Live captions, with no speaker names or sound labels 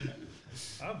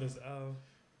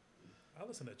I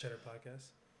listen to Cheddar podcast.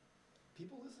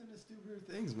 People listen to stupider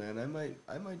things, man.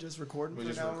 I might just record We for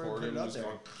an just hour and record put it it up and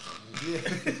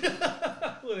there. just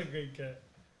Yeah. What a great cat.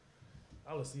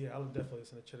 I would definitely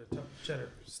listen to Cheddar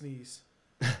sneeze.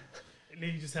 And then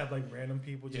you just have like random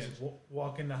people just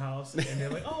walk in the house and they're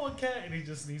like, "Oh, a cat," and he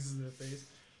just sneezes in their face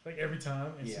like every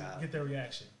time and get their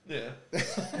reaction. Yeah.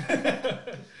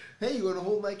 Hey, you want to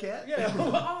hold my cat? Yeah.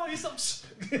 Oh, he's so.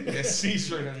 Yeah,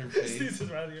 sneeze right on your face. Sneezes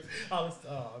right on your.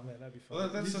 Oh man, that'd be fun. Well,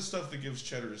 that's the stuff that gives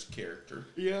Cheddar his character.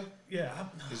 Yeah. Yeah.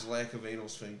 His lack of anal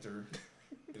sphincter,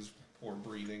 his poor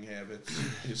breathing habits,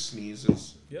 his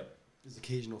sneezes. Yep. His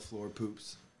occasional floor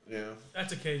poops. Yeah.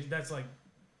 That's occasion. That's like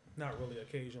not really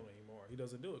occasional anymore. He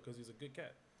doesn't do it because he's a good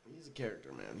cat. He's a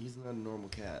character, man. He's not a normal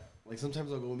cat. Like,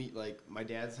 sometimes I'll go meet, like, my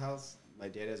dad's house. My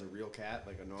dad has a real cat,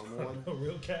 like a normal one. A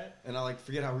real cat? And I, like,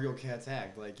 forget how real cats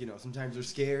act. Like, you know, sometimes they're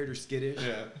scared or skittish.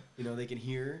 Yeah. You know, they can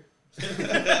hear.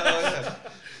 Yeah.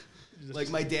 Like,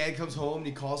 my dad comes home and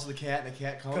he calls to the cat and the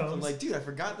cat comes. I'm like, dude, I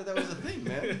forgot that was a thing,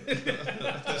 man.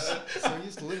 So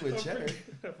used to live with Cheddar.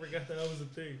 I forgot that was a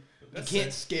thing. You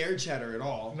can't scare Cheddar at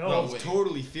all. No. He's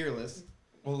totally fearless.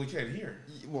 Well, they can't hear.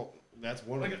 Well, that's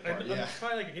one like of the part, yeah.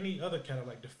 Probably like any other kind of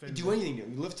like defender. You do anything to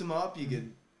him. You lift him up.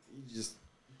 You just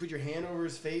put your hand over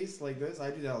his face like this. I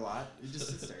do that a lot. He just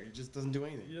sits there. He just doesn't do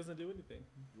anything. He doesn't do anything.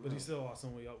 But he's still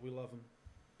awesome. We love him.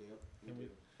 Yep.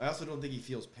 I also don't think he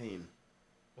feels pain.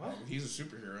 What? He's a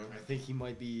superhero. I think he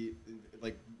might be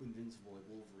like invincible, like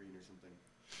Wolverine or something.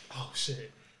 Oh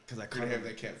shit! Because I Could cut have him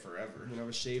that cat forever. when I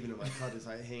was shaving him. I cut his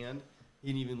hand. He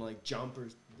didn't even like jump or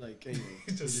like anything.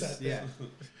 He just sat there. Yeah.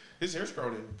 His hair's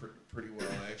grown in pretty well,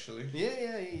 actually.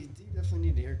 Yeah. He definitely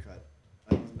needed a haircut.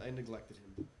 I neglected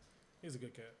him. He's a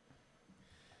good cat.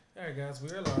 All right, guys,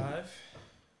 we're live.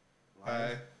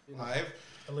 Live?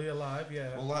 Aaliyah live,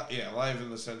 yeah. Well, live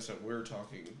in the sense that we're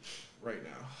talking right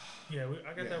now. Yeah,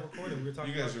 I got that recorded. We were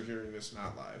talking. You guys are hearing this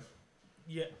not live.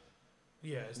 Yeah,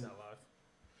 it's not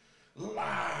live.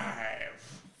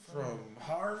 Live from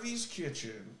Harvey's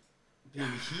kitchen. Being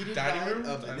heated Dining by room?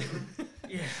 oven. Dining room?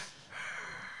 Yeah.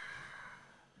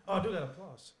 Oh, I do got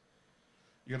applause.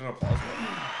 You got an applause button?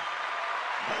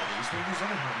 These things are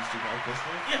Harvey's do like this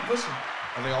one? Yeah, listen.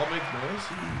 And they all make noise?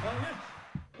 Oh yeah.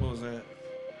 What was that?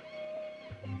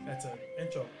 That's an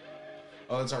intro.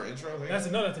 Oh, that's our intro thing? That's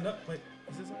enough. Wait,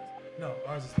 is this ours? No,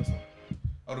 ours is this one.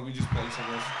 Oh, did we just play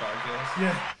someone else's podcast?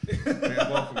 Yeah. Yeah,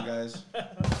 welcome, guys.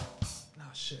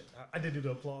 Oh shit! I did do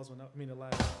the applause when the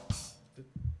laugh.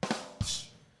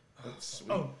 That's sweet.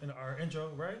 Oh, in our intro,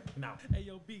 right? No. Hey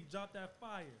yo, B, drop that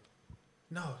fire.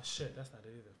 No, shit, that's not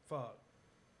it either. Fuck.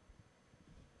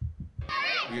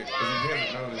 If you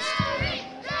haven't noticed,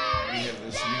 we have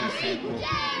this new fancy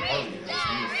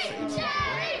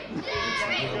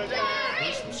It's a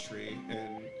Christmas tree,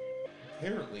 and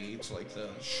apparently it's like the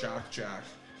shock jock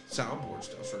soundboard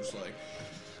stuff. Where it's like,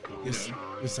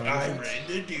 you know, I read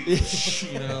the douche,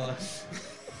 you know.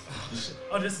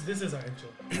 Oh, this is our intro.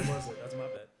 What was it? That's my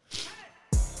bad.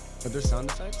 Are there sound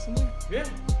effects in there? Yeah.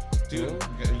 Dude, you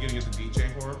gotta get the DJ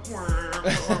for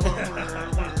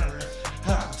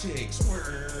hot takes.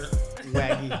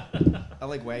 Waggy. I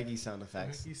like waggy sound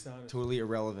effects. Wacky sound. Totally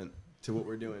irrelevant to what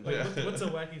we're doing. Like, what's a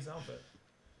wacky sound effect?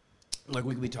 Like,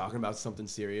 we could be talking about something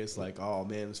serious, like, oh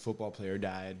man, this football player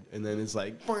died, and then it's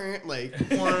like quack,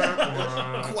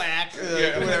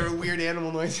 whatever weird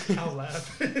animal noise. I'll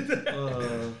laugh.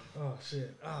 Oh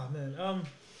shit. Oh man.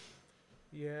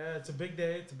 Yeah, it's a big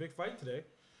day. It's a big fight today.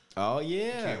 Oh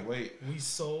yeah. Can't wait. We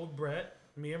sold Brett.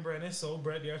 Me and Brandon sold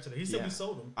Brett yesterday. He said we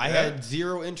sold him. I had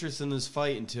zero interest in this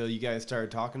fight until you guys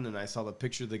started talking, and I saw the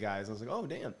picture of the guys. I was like, oh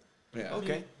damn. Yeah.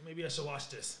 Okay. Maybe I should watch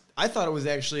this. I thought it was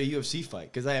actually a UFC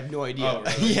fight because I have no idea. Oh,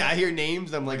 really? Yeah, I hear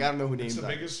names. I'm like, I don't know who names It's the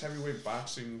are. biggest heavyweight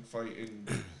boxing fight in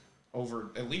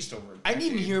at least over. I didn't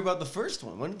even hear about the first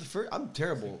one. When did the first? I'm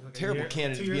terrible year-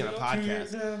 candidate 2 to be years on a ago?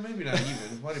 podcast. No, maybe not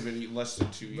even. Might have been less than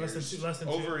 2 years. Less than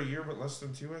two. Over a year, but less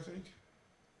than 2, I think.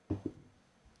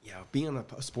 Yeah, being on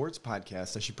a sports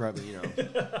podcast, I should probably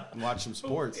watch some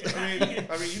sports. I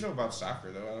mean, you know about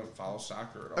soccer though. I don't follow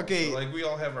soccer at all. Okay. So, like we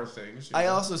all have our things. I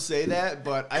also say that,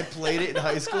 but I played it in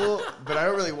high school, but I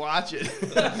don't really watch it.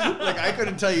 Like I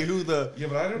couldn't tell you who the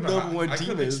but I don't know. number one I team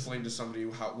couldn't is. explain to somebody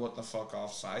what the fuck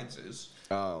offsides is.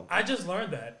 Oh, I just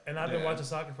learned that, and I've been Yeah. watching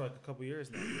soccer for like a couple years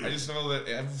now. I just know that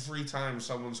every time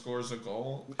someone scores a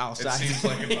goal, Outside. it seems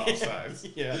like it's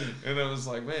offsides. Yeah. And I was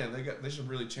like, man, they should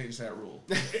really change that rule.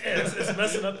 Yeah, it's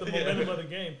messing up the momentum of the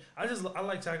game. I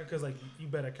like soccer because like you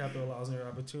better capitalize on your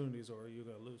opportunities or you're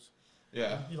gonna lose.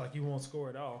 Yeah. You won't score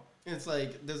at all. it's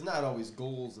like there's not always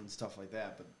goals and stuff like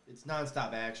that, but it's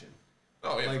nonstop action.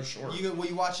 Oh, yeah, like, for sure. When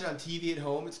you watch it on TV at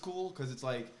home, it's cool because it's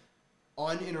like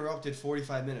uninterrupted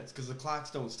 45 minutes because the clocks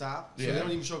don't stop. So they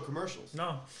don't even show commercials.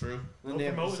 No. True. No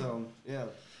promoting. So, yeah.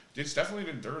 It's definitely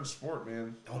an endurance sport,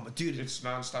 man. Oh, but dude. It's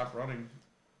nonstop running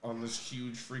on this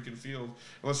huge freaking field.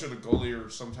 Unless you're the goalie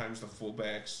or sometimes the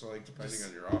fullbacks, like, depending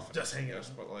on your offense. Just hang out.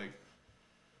 But, like,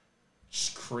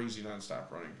 just crazy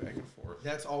nonstop running back and forth.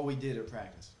 That's all we did at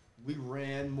practice. We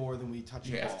ran more than we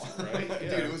touched the ball. Right?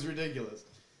 Dude, Yeah. it was ridiculous.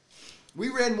 We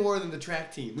ran more than the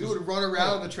track team. We would run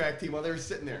around the track team while they were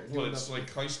sitting there. Well, it's like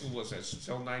high school, was that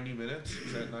still 90 minutes?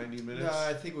 Is that 90 minutes? No,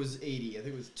 I think it was 80. I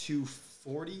think it was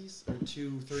 240s or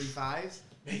 235s.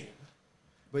 Man.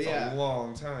 But it's yeah. a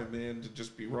long time, man, to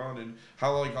just be running.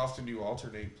 How often do you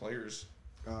alternate players?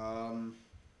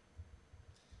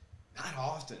 Not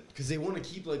often, because they want to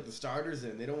keep like the starters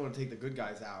in. They don't want to take the good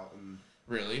guys out. And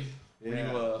Really?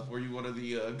 yeah. Were you one of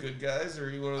the good guys, or were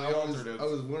you one of the alternates? I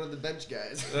was one of the bench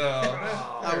guys.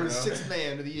 Oh, I was sixth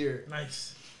man of the year.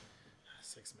 Nice.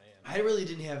 6 man. I really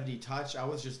didn't have any touch. I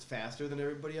was just faster than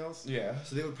everybody else. Yeah.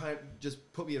 So they would probably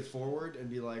just put me at forward and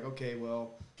be like, okay,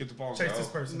 well, Get the ball. Chase this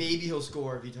person. maybe he'll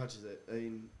score if he touches it. I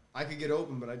mean, I could get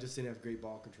open, but I just didn't have great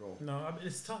ball control. No, I mean,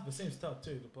 it's tough. It seems tough,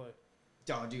 too, to play.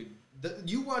 Oh, dude.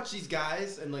 You watch these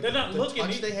guys and like They're not the looking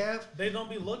touch they have. They don't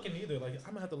be looking either. Like, I'm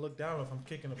going to have to look down if I'm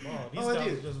kicking the ball. These Oh, guys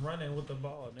dude. are just running with the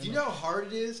ball. Do you know how hard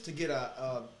it is to get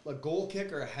a goal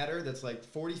kick or a header that's like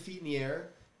 40 feet in the air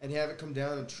and have it come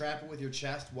down and trap it with your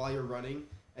chest while you're running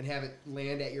and have it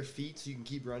land at your feet so you can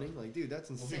keep running? Like, dude, that's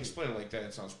Well, if you insane. explain it like that,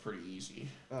 it sounds pretty easy.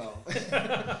 Oh.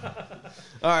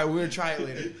 All right, we're going to try it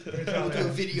later. We'll do a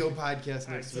video podcast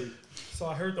next week. So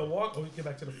I heard we get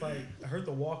back to the fight. I heard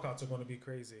the walkouts are going to be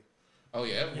crazy. Oh,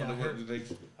 yeah? Yeah, When did they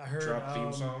I heard drop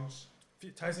theme songs?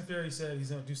 Tyson Fury said he's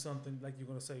going to do something like you're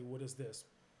going to say, what is this?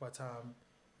 By the time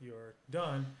you're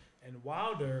done. And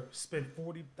Wilder spent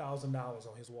 $40,000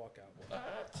 on his walkout.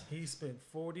 What? He spent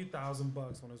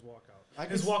 $40,000 on his walkout. I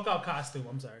His guess- walkout costume,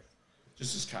 I'm sorry.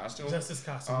 Just his costume? Just his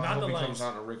costume, I not hope the he lights. comes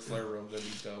out in a Ric Flair robe. That'd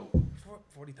be dope.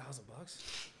 $40,000?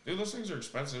 Dude, those things are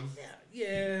expensive.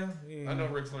 Yeah. I know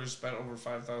Ric Flair spent over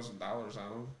 $5,000 on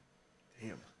them.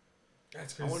 Damn.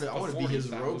 That's I crazy. want to be his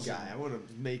robe 40,000. guy. I want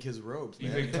to make his robes, You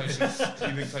man.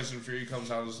 think Tyson Fury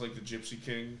comes out as like the Gypsy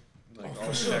King, like Oh, all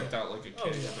for sure. decked out like a Oh,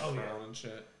 king yeah. with a Oh, crown yeah. and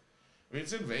shit? I mean,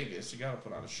 it's in Vegas. You gotta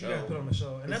put on a show. You got to put on the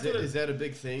show. And that's what Is that a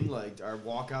big thing? Like, are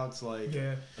walkouts like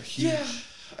yeah. a huge... Yeah,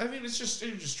 I mean, it's just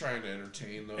you're just trying to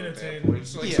entertain though. At Entertain. that point,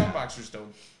 it's like Yeah. some boxers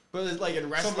don't. But it's like in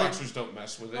Some wrestling... boxers don't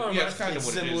mess with it. Oh, Yeah, it's kind of it's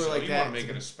what it is. similar though. like You that. want to make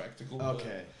it a spectacle.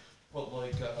 Okay. But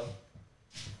like,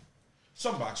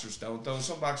 some boxers don't though.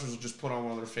 Some boxers will just put on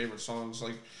one of their favorite songs,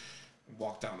 like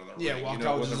walk down to the Yeah, ring. walk you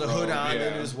know, out with a hood robe. on Yeah.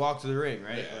 and just walk to the ring,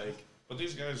 right? Yeah. Like, But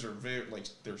these guys are very like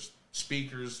they're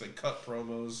speakers. They cut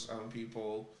promos on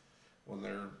people when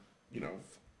they're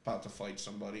about to fight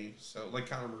somebody. So like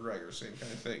Conor McGregor, same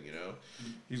kind of thing.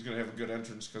 He's gonna have a good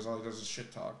entrance because all he does is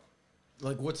shit talk.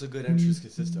 like what's a good entrance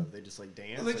consist of? They just like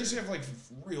dance? Well, they or- just have like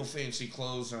real fancy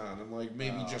clothes on and like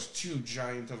maybe Oh. just too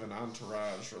giant of an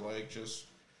entourage or like just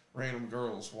random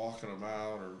girls walking them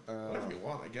out or whatever you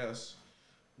want, I guess.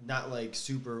 not like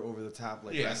super over the top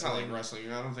like Yeah, it's not wrestling. like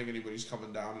wrestling. I don't think anybody's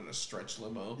coming down in a stretch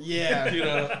limo.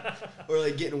 Yeah. Or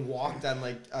like getting walked on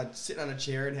like sitting on a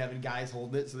chair and having guys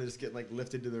holding it so they just get like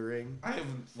lifted to the ring.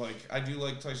 I do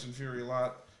like Tyson Fury a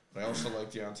lot, but I also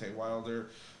like Deontay Wilder.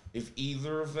 If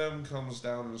either of them comes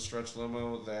down in a stretch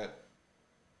limo, that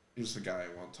is the guy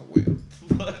I want to win.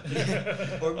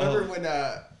 Or remember when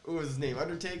what was his name?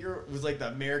 Undertaker was like the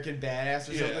American badass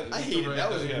or something. I hated it. That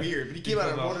was weird. But he came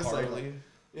out on a motorcycle. Harley.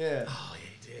 Yeah. Oh, yeah,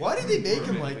 he did. Why did they make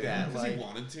him like that? Because Like, he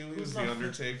wanted to. He was was the not-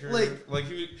 Undertaker. like-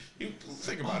 he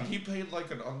think about it. He paid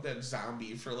like an undead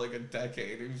zombie for like a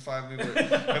decade, and he finally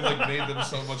and like made them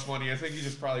so much money. I think he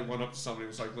just probably went up to somebody and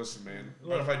was like, "Listen, man,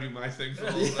 what if I do my thing for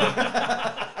a little bit?"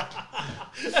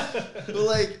 but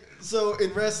like, so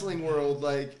in wrestling world,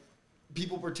 like,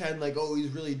 people pretend like, oh, he's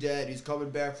really dead. He's coming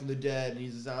back from the dead, and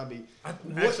he's a zombie. I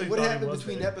What actually thought he happened was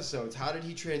between dead. episodes? How did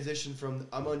he transition from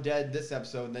I'm undead this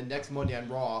episode, and then next Monday on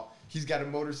Raw, he's got a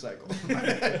motorcycle?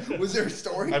 Was there a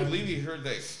story? I believe he heard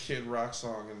that Kid Rock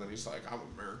song, and then he's like, "I'm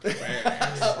American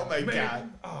badass." Oh my Man,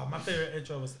 god! Oh, my favorite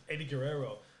intro was Eddie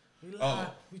Guerrero. We lie,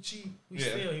 we cheat, we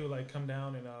Yeah. steal. He would like come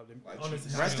down and on his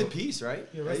cheat. Rest in peace, right?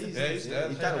 Yeah, rest in He's- peace. he's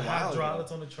dead. He died a while ago.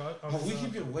 hydraulics on the truck. Oh, we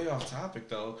keep getting way off topic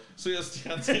though. So yes,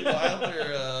 Deontay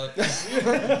Wilder.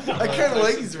 I kind of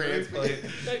like these rants. Like,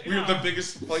 we have the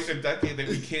biggest fight in a decade that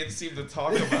we can't seem to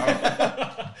talk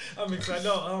about. I'm excited.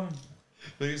 No,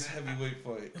 Biggest heavyweight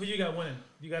fight. who you got winning?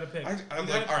 You got to pick. I'm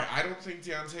like, all right. I don't think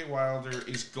Deontay Wilder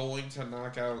is going to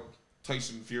knock out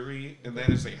Tyson Fury, and that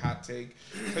is a hot take.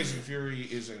 Tyson Fury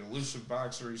is an elusive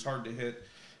boxer. He's hard to hit.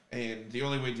 And the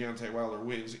only way Deontay Wilder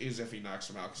wins is if he knocks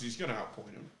him out, because he's going to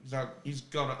outpoint him. He's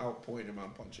going to outpoint him on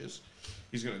punches.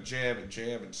 He's going to jab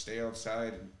and stay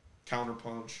outside and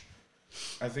counterpunch.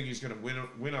 I think he's going to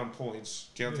win on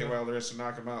points. Deontay Wilder has to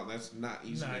knock him out, and that's not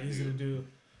easy to do.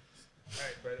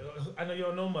 All right, but I know you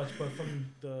don't know much, but from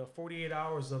the 48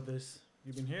 hours of this,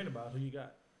 you've been hearing about who you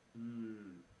got.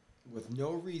 With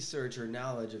no research or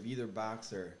knowledge of either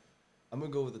boxer, I'm gonna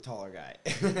go with the taller guy.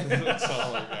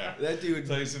 Taller guy. That dude,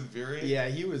 Tyson Fury. Yeah,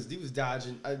 he was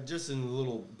dodging just in the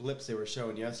little blips they were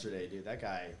showing yesterday, dude. That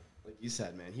guy, like you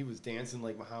said, man, he was dancing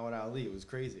like Muhammad Ali. It was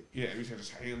crazy. Yeah, he had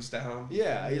his hands down.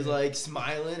 Yeah, he's like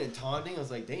smiling and taunting. I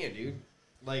was like, damn, dude.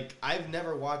 Like, I've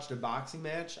never watched a boxing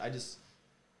match. I just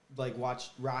like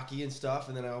watch Rocky and stuff,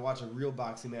 and then I watch a real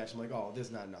boxing match. I'm like, oh,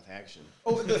 there's not enough action.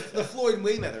 Oh, the Floyd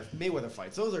Mayweather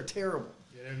fights, those are terrible.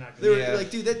 Yeah, they're not good. They're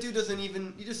like, dude, that dude doesn't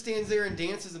even. He just stands there and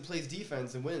dances and plays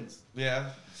defense and wins.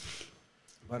 Yeah.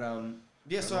 But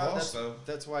yeah. So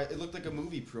that's why it looked like a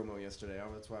movie promo yesterday.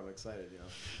 That's why I'm excited.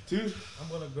 Dude, I'm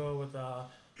gonna go with. I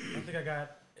think I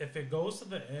got. If it goes to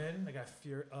the end, I got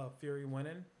Fury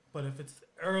winning. But if it's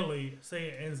early, say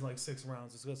it ends like 6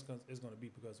 rounds, it's going to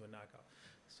be because of a knockout.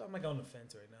 So I'm like on the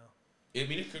fence right now. I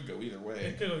mean, it could go either way.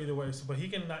 It could go either way. So, but he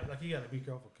can not, like, he got to be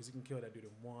careful because he can kill that dude in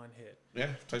one hit. Yeah,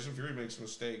 if Tyson Fury makes a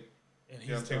mistake, and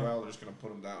he's Deontay Wilder's going to put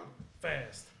him down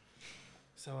fast.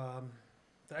 So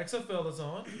the XFL is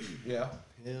on. Yeah.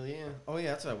 Hell yeah. Oh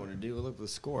yeah, that's what I want to do. Look at the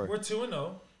score. We're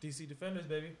 2-0. DC Defenders,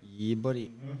 baby. Yeah,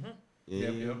 buddy. Mm-hmm. Yeah.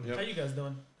 Yep. How you guys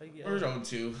doing? We're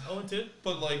 0-2. 0-2.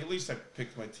 But like, at least I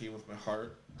picked my team with my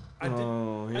heart. I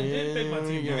did pick my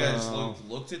team. You guys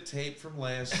looked at tape from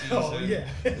last season. Oh yeah.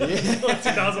 2001.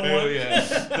 2001.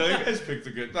 Yeah. No, you guys picked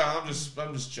a good. No, I'm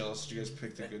just jealous. You guys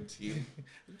picked a good team.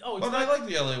 But I like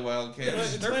the LA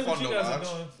Wildcats. They're fun to watch.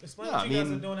 Explain what you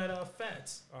guys are doing at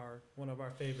Fats, one of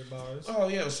our favorite bars. Oh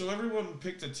yeah, so everyone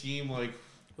picked a team like.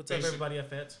 What's up, everybody at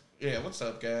Fats? Yeah, what's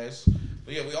up, guys?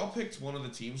 But yeah, we all picked one of the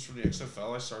teams from the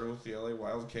XFL. I started with the LA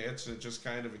Wildcats, and it just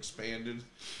kind of expanded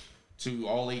to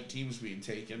all 8 teams being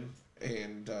taken.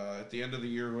 And at the end of the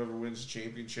year, whoever wins the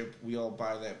championship, we all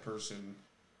buy that person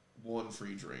one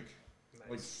free drink.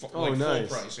 Nice. Full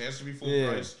price. It has to be full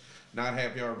price, not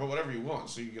happy hour, but whatever you want.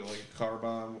 So you get like a car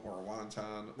bomb or a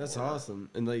wonton. That's awesome.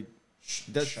 And like,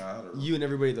 shot or you and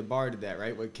everybody at the bar did that,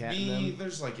 right? With Cat and them?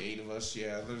 There's like 8 of us.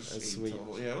 Yeah, there's that's 8 sweet.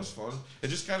 total. Yeah, it was fun. It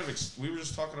just kind of we were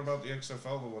just talking about the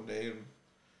XFL the one day and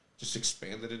just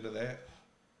expanded into that.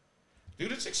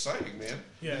 Dude, it's exciting, man.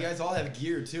 Yeah. You guys all have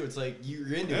gear too. It's like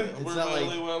you're into it. It's we're not like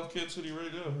LA Wildcats City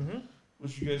right now. Mm-hmm.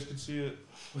 Wish you guys could see it.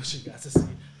 Wish you guys to see.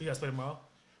 You guys play tomorrow?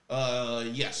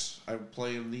 Yes, I'm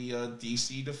playing the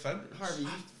DC Defenders. Harvey, you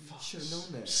should have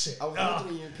known that. Shit. I was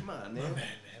looking at you. Come on, man. Man,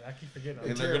 I keep forgetting.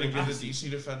 And they're gonna give the DC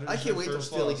Defenders. I can't wait till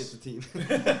Philly gets the team.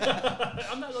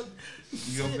 I'm not gonna.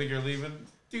 You don't think you're leaving?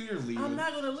 Dude, you're leaving. I'm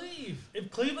not gonna leave.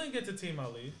 If Cleveland gets a team,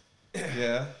 I'll leave.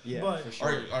 Yeah. Yeah. But, for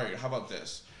sure. All right. How about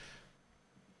this?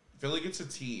 Philly gets a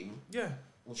team. Yeah.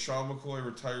 Well, Sean McCoy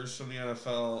retires from the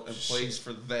NFL and plays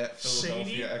for that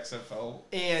Philadelphia XFL.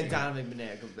 And Donovan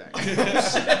McNabb comes back.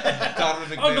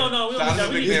 Donovan McNabb. Oh, no.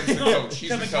 Donovan McNabb's the coach.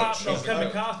 He's Kevin the coach. Cobb,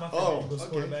 Kevin Cobb's my favorite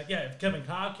okay. quarterback. Yeah, if Kevin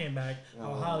Cobb came back, I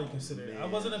would highly consider it. man. I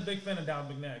wasn't a big fan of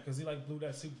Donovan McNabb because he blew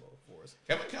that Super Bowl for us.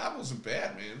 Kevin Cobb wasn't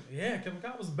bad, man. Yeah, Kevin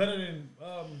Cobb was better than.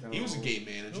 He was a game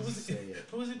manager.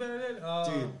 Who was he better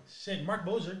than? Dude. Shit, Mark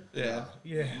Bolger. Yeah.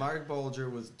 Yeah. Mark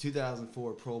Bolger was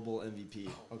 2004 Pro Bowl MVP.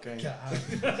 Okay.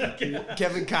 God.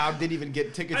 Kevin Cobb didn't even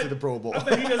get tickets to the Pro Bowl. I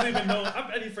bet he doesn't even know. I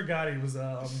bet he forgot he was.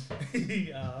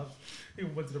 He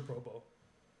went to the Pro Bowl.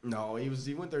 No,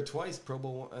 he went there twice. Pro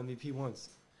Bowl MVP once.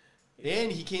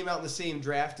 And he came out in the same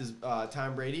draft as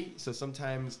Tom Brady. So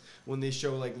sometimes when they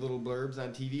show like little blurbs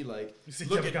on TV, like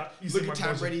look at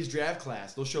Tom Brady's draft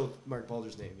class, they'll show Mark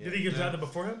Bolger's name. Yeah. Did he get drafted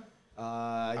before him?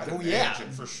 Yeah,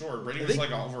 for sure. Brady was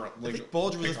like over. I think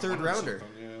Bolger was a third rounder.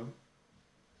 Yeah.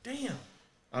 Damn.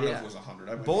 I don't know if it was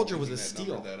 100. Bolger was a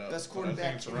steal. Best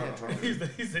quarterback in that draft.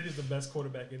 He said he's the best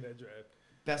quarterback in that draft.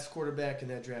 Best quarterback in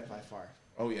that draft by far.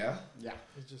 Oh yeah. Yeah.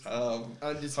 It's just How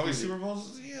many Super Bowls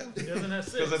does he have? He doesn't have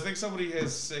 6. Because I think somebody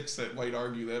has 6 that might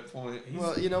argue that point.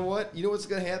 Well, you know what? You know what's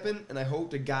going to happen? And I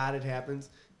hope to God it happens.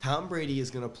 Tom Brady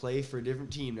is going to play for a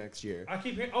different team next year. I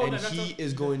keep hearing, and he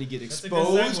is going to get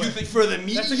exposed for the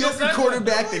mediocre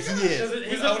quarterback that he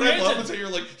is. I love it that you're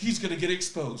like, he's going to get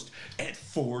exposed at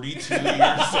 42 years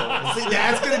old. See,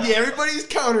 that's going to be everybody's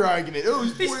counter argument. Oh,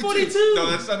 he's 42. No,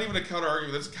 that's not even a counter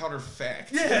argument. That's a counter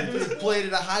fact. Yeah, he played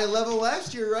at a high level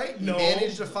last year, right? He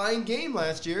managed a fine game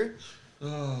last year.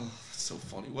 Oh, so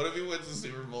funny. What if he wins the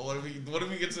Super Bowl? What if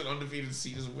he gets an undefeated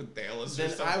season with Dallas or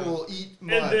Then something? I will eat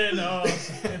mud. And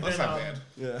then, That's not bad.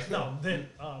 Yeah. No, then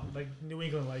like New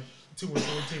England, like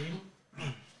 2-14.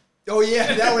 Oh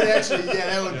yeah, that would actually be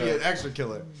an extra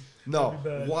killer. No, That'd be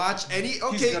bad. watch any. He's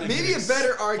Okay, gonna maybe get a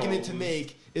better argument to exposed.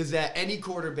 make is that any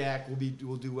quarterback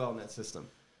will do well in that system.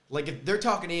 Like if they're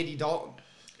talking Andy Dalton,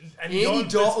 And Andy Dalton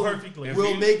fits Dalton perfectly.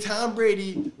 will make Tom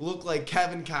Brady look like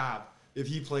Kevin Cobb if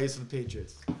he plays for the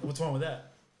Patriots. What's wrong with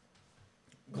that?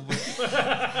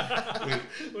 Wait,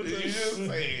 did you just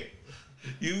say?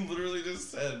 You literally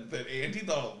just said that Andy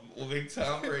Dalton will make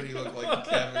Tom Brady look like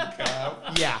Kevin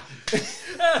Cobb. Yeah.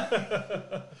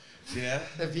 Yeah.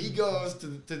 If he goes to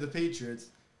the Patriots,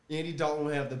 Andy Dalton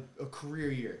will have a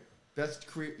career year. Best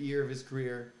career year of his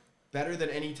career. Better than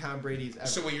any Tom Brady's ever.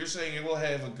 So what you're saying, it will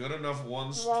have a good enough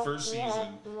first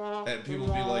season, and people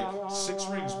will be like, 6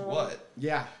 rings what?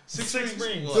 Yeah. Six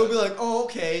rings. What? They'll be like, oh,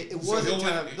 okay, it So wasn't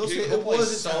Tom. They'll say he'll it play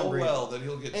wasn't Tom so Brady. well that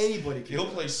he'll get. Anybody can. He'll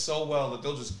play so well that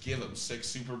they'll just give him 6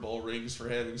 Super Bowl rings for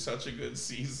having such a good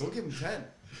season. They'll give him 10.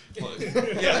 Like,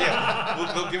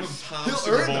 yeah. They'll give him Tom's He'll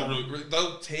Super earn Bowl rings.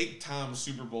 They'll take Tom's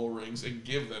Super Bowl rings and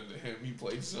give them to him. He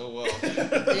played so well.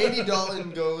 If Andy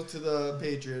Dalton goes to the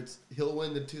Patriots, he'll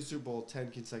win the 2 Super Bowl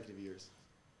 10 consecutive years.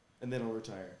 And then he'll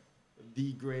retire.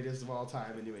 The greatest of all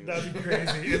time in New England. That'd be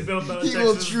crazy. If Bill Belichick He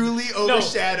will just- truly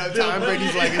overshadow Bill Tom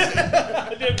Brady's legacy.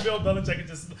 Then Bill Belichick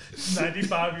is just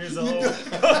 95 years old.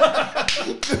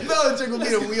 Belichick will be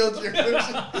in a wheelchair.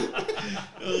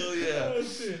 Oh, yeah. Oh,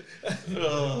 shit.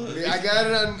 Oh. I got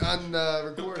it on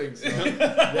recording, so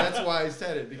that's why I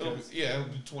said it. Because Yeah, it'll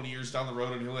be 20 years down the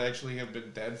road, and he'll actually have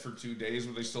been dead for 2 days,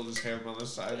 but they still just have him on the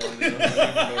sideline with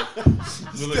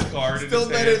a card. still in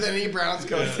his better hand. than any Browns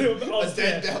coach. Oh, A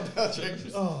dead yeah. Bill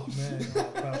Belichick. Oh, man. Oh,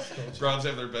 Browns coach. Browns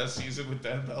have their best season with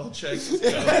Dan Belichick.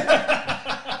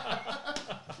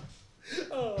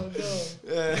 Oh,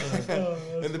 no.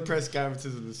 And the funny. press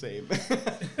conferences are the same.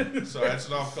 So that's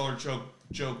an off-color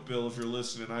joke, Bill. If you're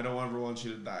listening, I don't ever want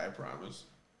you to die. I promise.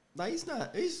 No, he's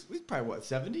not. He's probably, what,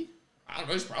 70? I don't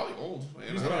know. He's probably old.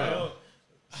 Man. He's I don't probably know. old.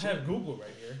 I have Google right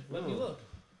here. Let me look.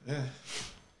 Yeah.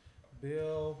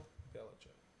 Bill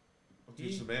Belichick. I'll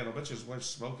teach the man. I bet you his wife's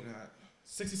smoking hot.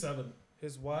 67.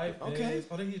 His wife Okay. is...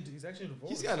 Oh, he's actually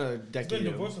divorced. He's got a He's decade. been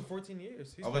of- divorced for 14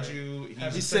 years. He's I'll bet married. you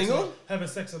Having He's sex single? with- having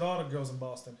sex with all the girls in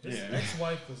Boston. His Yeah.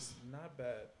 ex-wife was not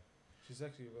bad. She's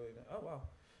actually really not. Oh, wow.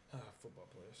 Football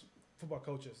players. Football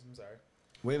coaches. I'm sorry.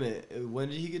 Wait a minute. When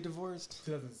did he get divorced?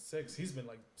 2006. He's been,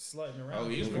 like, slutting around. Oh,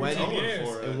 he's been When- 14 years.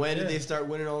 for it. And when did Yeah. they start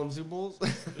winning all them Super Bowls?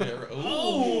 Yeah, right.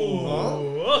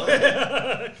 Oh!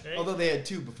 Okay. Although they had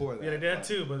 2 before that. Yeah, they did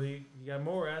too, but he got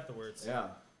more afterwards. Yeah.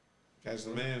 Guy's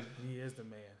the man. He is the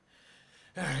man.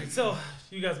 All right, so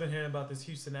you guys been hearing about this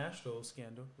Houston Astros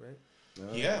scandal, right?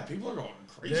 Yeah, people are going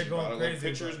crazy They're going about it. crazy Like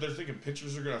pitchers, about they're thinking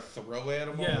pitchers are gonna throw at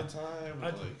them Yeah. all the time.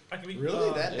 I can be,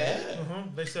 Really? That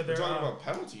bad? They said We're they're talking about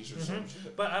penalties or some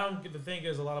shit. But I don't get the thing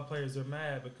is a lot of players are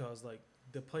mad because like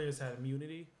the players had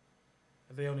immunity.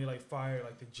 They only like fired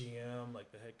like the GM,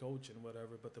 like the head coach and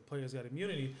whatever, but the players got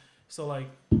immunity. So like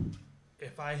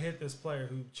if I hit this player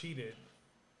who cheated,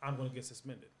 I'm gonna get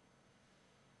suspended.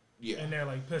 Yeah. And they're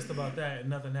like pissed about that, and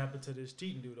nothing happened to this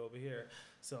cheating dude over here.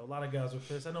 So a lot of guys were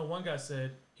pissed. I know one guy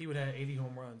said he would have 80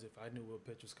 home runs if I knew what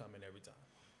pitch was coming every time.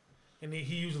 And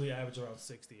he usually averaged around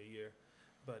 60 a year.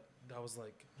 But that was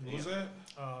like What was that?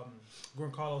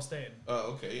 Giancarlo Stanton.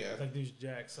 Oh, okay, yeah. Like these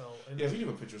Jack. So and Yeah, if you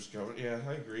knew a pitcher's coming, yeah,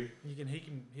 I agree.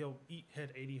 he'll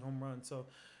hit 80 home runs. So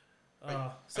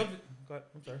I- something. Go ahead.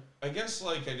 I'm sorry. I guess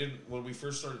like I didn't when we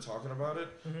first started talking about it,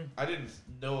 Mhm. I didn't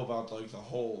know about like the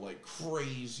whole like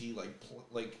crazy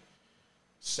like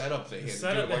setup they had. To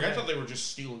setup do. Like they I had. thought they were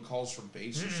just stealing calls from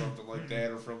base or something like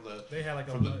that, or from the They had like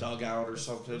the dugout or It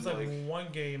something was like like. one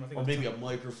game. I think. Or it was maybe a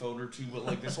microphone or two, but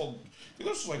like this whole, I think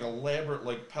this was like elaborate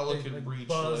like pelican like breach,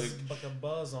 buzz, like like a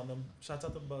buzz on them. Shouts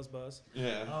out to Buzz.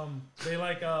 yeah. They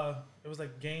like it was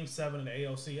like game 7 in the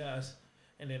ALCS,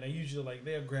 and then they usually like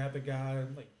they'll grab the guy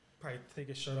and like probably take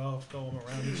his shirt off, throw him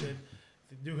around and shit.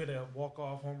 They do hit a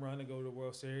walk-off home run to go to the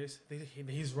World Series.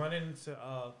 He's running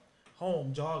to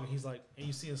home jogging. He's like, and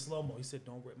you see in slow mo. He said,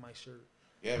 "Don't rip my shirt.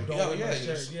 Yeah, Don't yeah, rip yeah, my he shirt."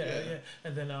 was- Yeah.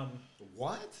 And then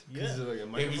What? Yeah. Is it like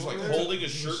a He was microphone like there? holding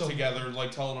his He was shirt so- together and like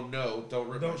telling him, "No, don't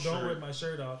rip my shirt." don't rip my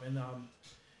shirt off. And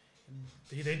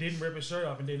they didn't rip his shirt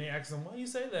off. And then they asked him, "Why you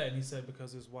say that?" And he said,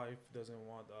 "Because his wife doesn't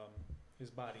want his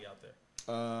body out there."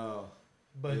 Oh,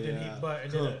 But then Yeah.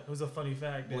 then it was a funny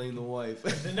fact. That blame the wife.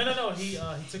 No. He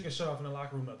took his shirt off in the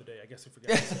locker room the other day. I guess he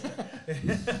forgot to say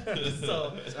that.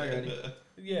 So Sorry, honey.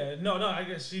 yeah, no. I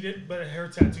guess she did, but her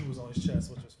tattoo was on his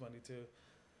chest, which was funny too.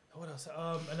 What else?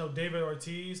 I know David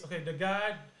Ortiz. Okay, the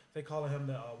guy they call him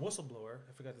the whistleblower.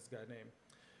 I forgot this guy's name.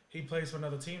 He plays for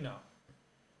another team now.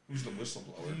 Who's the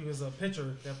whistleblower? He was a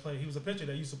pitcher that played. He was a pitcher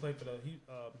that used to play for the. He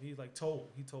told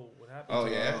what happened. Oh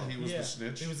yeah, he was the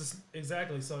snitch. He was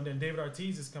exactly. So then David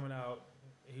Ortiz is coming out.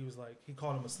 He was like, he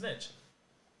called him a snitch.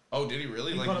 Oh, did he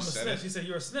really? He like called he him a said snitch. it? He said,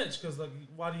 "You're a snitch because like,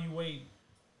 why do you wait?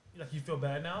 Like, you feel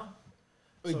bad now."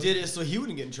 He So- did it so he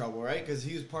wouldn't get in trouble, right? Because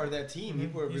he was part of that team. He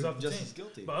would He's be off the just team. as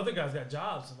guilty. But other guys got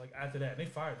jobs like after that, and they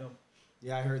fired them.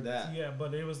 Yeah, I heard that. Yeah,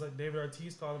 but it was like David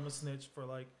Ortiz called him a snitch for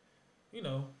like, you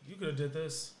could have did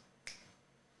this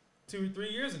 2 or 3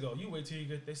 years ago. You wait till you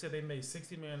get. They said they made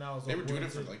 $60 million. They were doing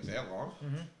it for like that long.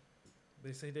 Mm-hmm.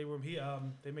 They say they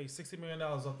made $60 million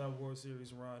off that World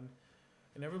Series run,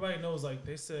 and everybody knows like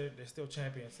they said they're still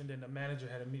champions. And then the manager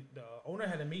the owner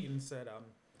had a meeting and said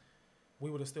we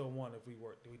would have still won if we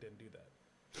didn't do that.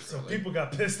 So Really? people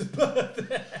got pissed about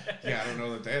that. Yeah, I don't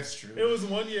know that that's true. It was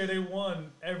one year they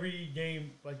won every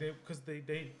game like because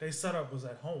they setup was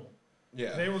at home.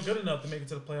 Yeah. They were good enough to make it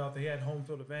to the playoff. They had home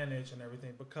field advantage and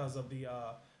everything because of the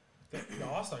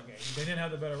All-Star game. They didn't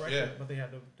have the better record, Yeah. but they had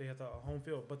the home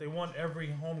field. But they won every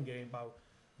home game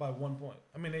by 1 point.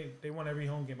 I mean, they won every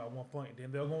home game by 1 point.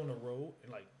 Then they'll go on the road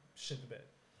and like shit the bed.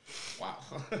 Wow.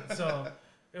 So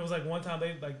it was like one time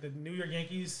the New York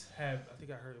Yankees had, I think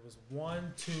I heard it was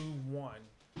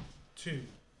 1-2-1-2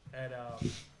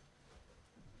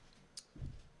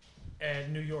 at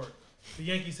New York. The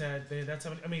Yankees had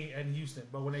at Houston,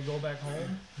 but when they go back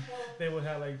home, they would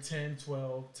have like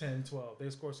 10-12, 10-12. They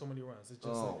scored so many runs. It's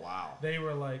just Wow. they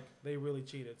really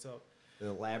cheated. So An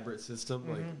elaborate system.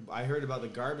 Mhm. Like I heard about the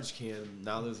garbage can.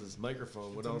 Now there's this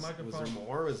microphone. What It's a else? microphone. Was there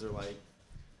more? Was there like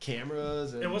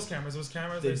cameras? And it was cameras. They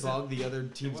said- bugged the other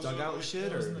team's wasn't dugout and like-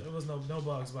 shit, It was no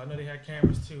bugs, but I know they had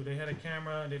cameras too. They had a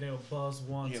camera and then they would buzz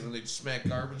once. Yeah, then they'd smack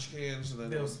garbage cans and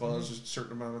then it would buzz a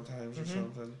certain amount of times or Mhm.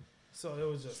 something. So it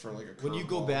was just For like a when you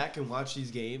go curveball. back and watch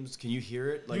these games, can you hear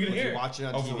it? Like You can when hear you're it. watching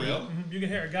on Oh, TV. for real? You can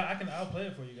hear it. I'll play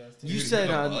it for you guys. Too. You can said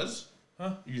hear the on- buzz?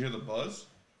 Huh? You hear the buzz?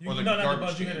 You, Or the no, not the garbage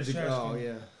buzz. You hear the cans. trash Oh can.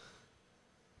 yeah.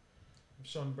 I'm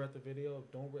showing Brett the video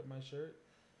of "Don't Rip My Shirt."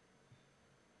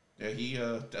 Yeah, he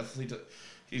definitely.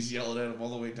 He's yelling at him all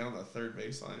the way down the third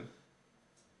baseline.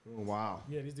 Oh, wow.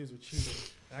 Yeah, these dudes were cheating.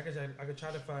 I could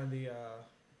try to find the.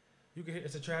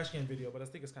 It's a trash can video, but I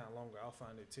think it's kind of longer. I'll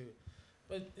find it too.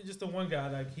 But it's just the one guy,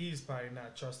 like he's probably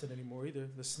not trusted anymore either.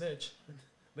 The snitch,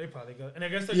 they probably go. And I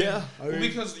guess they're Yeah. I Well, mean,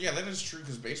 because that is true.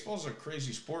 Because baseball's a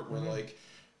crazy sport where Mhm. like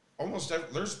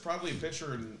there's probably a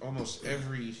pitcher in almost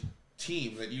every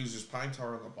team that uses pine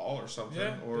tar on the ball or something,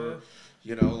 Yeah, or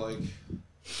like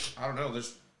I don't know.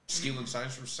 There's stealing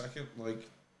signs from second, like.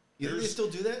 you think they There's- still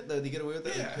do that? They get away with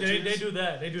that? Yeah. They do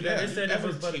that. They do Yeah, that. They said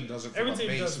every but team does it every from a team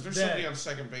base. does If there's that. somebody on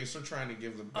second base, they're trying to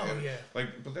give them. Oh bad- yeah.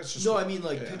 But that's just. No, I mean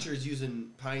like yeah. pitchers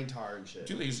using pine tar and shit.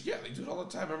 They do it all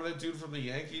the time. Remember that dude from the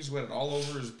Yankees who had it all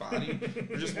over his body?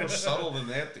 They're just more subtle than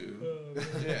that dude. Oh, man.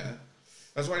 Yeah.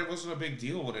 That's why it wasn't a big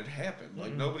deal when it happened.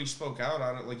 Like, Mhm. nobody spoke out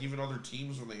on it. Like, even other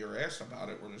teams, when they were asked about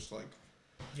it, were just like,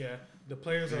 Yeah, the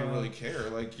players they didn't are really care.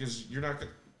 Like, because you're not going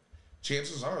to.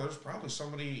 Chances are there's probably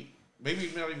somebody,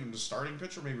 maybe not even the starting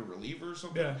pitcher, maybe a reliever or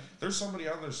something. Yeah. There's somebody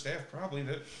on their staff probably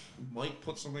that might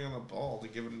put something on the ball to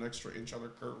give it an extra inch on their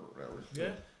curve or whatever.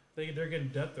 Yeah, they're getting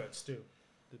death threats too.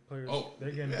 The players, Oh,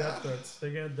 they're getting yeah. death threats.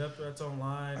 They're getting death threats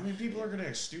online. I mean, people are going to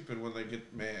act stupid when they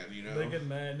get mad, you know? They get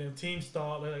mad, and the team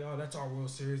stalled. They're like, "Oh, that's our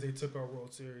World Series. They took our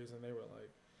World Series," and they were like,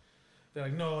 "They're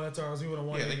like, no, that's ours. We would have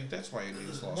won." Yeah, it." that's why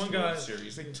Indians lost One the World guy-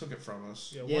 Series. They took it from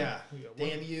us. Yeah. one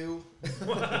Damn you.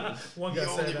 one The guy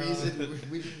only said, reason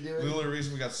we didn't do The it. only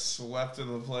reason we got swept in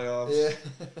the playoffs.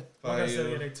 Yeah. one by, guy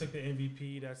said, yeah, they took the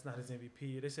MVP. That's not his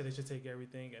MVP. They said they should take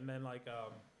everything. And then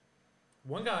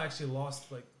one guy actually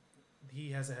lost. Like,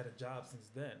 he hasn't had a job since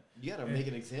then. You gotta Yeah. make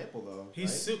an example though.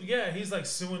 He's right? he's like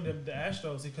suing the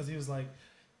Astros because he was like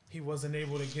he wasn't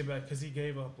able to give back because he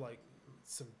gave up like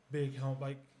some big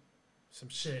some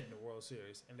shit in the World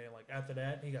Series, and then like after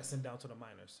that he got sent down to the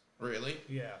minors. Really?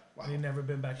 Yeah, Wow. and he never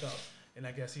been back up. And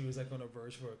I guess he was like on the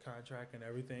verge for a contract and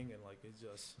everything, and like it's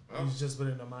just Well, he's just been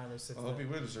in the minors since I hope he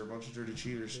then. wins. They're a bunch of dirty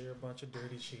cheaters. They're a bunch of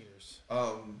dirty cheaters.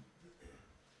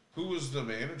 Who was the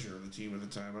manager of the team at the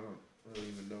time? I don't really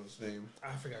even know his name.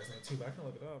 I forgot his name too, but I can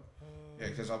look it up. Yeah,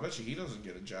 because I'll bet you he doesn't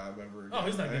get a job ever again. Oh,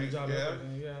 he's not getting a right? job. Yeah. Ever.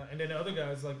 Yeah, and then the other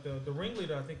guys, like the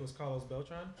ringleader, I think was Carlos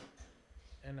Beltran,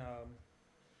 and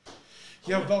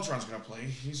Yeah, but Beltran's gonna play.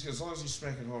 He's as long as he's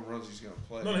smacking home runs, he's gonna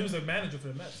play. no, he was the manager for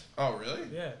the Mets. Oh, really?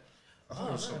 Yeah. I thought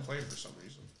he was Oh, still man. playing for some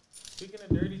reason. Speaking of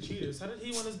dirty cheaters, how did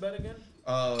he win his bet again?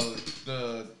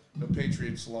 The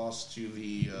Patriots lost to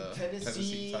the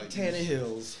Tennessee Titans.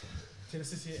 Tannehills.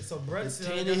 Tennessee. So Brett, The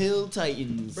Tannehill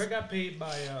Titans. Brett got paid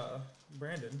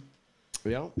Brandon.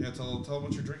 Yeah. Yeah, tell them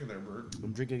what you're drinking there, Bert.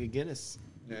 I'm drinking a Guinness.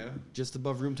 Yeah. Just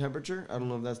above room temperature. I don't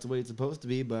know if that's the way it's supposed to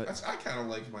be, but I kind of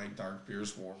like my dark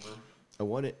beers warmer. I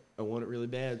want it. I want it really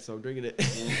bad, so I'm drinking it.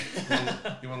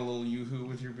 You want a little Yoo-hoo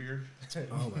with your beer?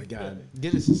 Oh my God.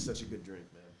 Guinness is such a good drink,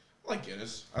 man. I like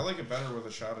Guinness. I like it better with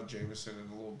a shot of Jameson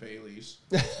and a little Baileys.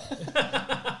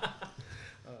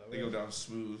 They go down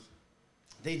smooth.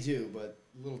 They do, but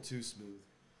a little too smooth.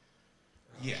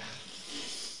 Yeah.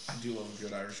 I do love a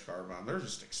good Irish car bomb. They're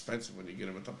just expensive when you get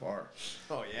them at the bar.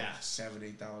 Oh yeah.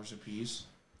 $7-8 a piece.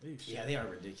 Yeah, they are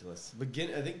ridiculous. But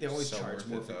Guinness, I think they always So charge worth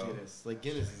more it, for though. Guinness. Like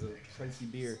Guinness is a pricey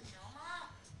beer.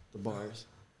 The bars.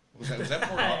 Was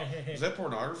that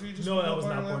pornography? Just No, put that up was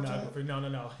on not your laptop?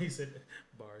 pornography. No. He said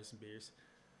bars and beers.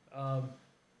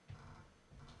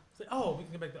 We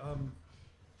can get back to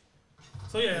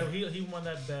So yeah, he won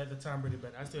that bet, the Tom Brady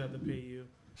bet. I still have to pay you.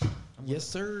 Yes,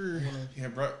 sir. Yeah,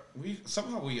 bro.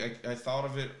 I thought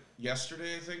of it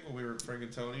yesterday. I think when we were at Frank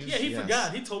and Tony's. Yeah, he Yes.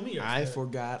 forgot. He told me. I yesterday.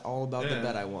 forgot all about the Yeah.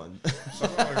 bet I won.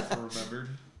 Somehow I remembered.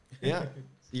 Yeah.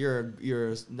 You're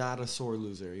not a sore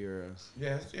loser. You're a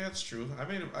Yeah, it's true.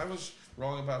 I was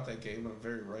wrong about that game, but I'm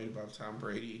very right about Tom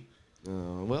Brady.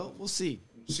 well, we'll see.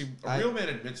 See, a real man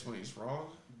admits when he's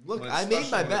wrong. Look, when it's I made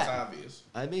special, my when bet. It's obvious.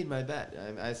 I made my bet.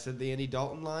 I said the Andy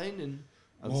Dalton line, and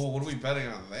Well, what are we betting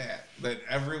on that? That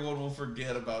everyone will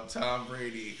forget about Tom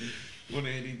Brady when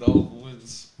Andy Dalton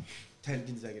wins 10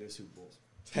 consecutive Super Bowls.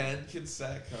 10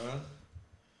 consec, huh?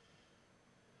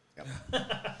 Yep.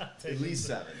 At least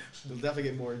 7. They'll definitely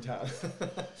get more in town.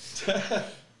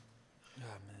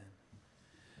 Oh man.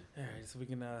 All right, so we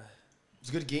can. It's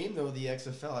a good game though. The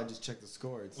XFL. I just checked the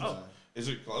score. It's Is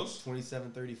it close?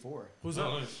 27-34. Who's Oh,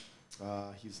 up?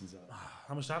 nice. Houston's up.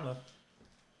 How much time left?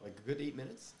 Like a good 8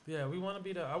 minutes. Yeah, we want to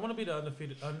be I want to be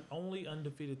the only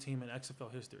undefeated team in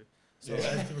XFL history. So Yeah.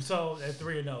 at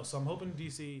 3-0. So I'm hoping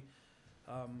DC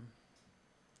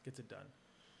gets it done.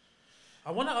 I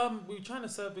want to. We're trying to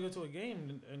set up to go to a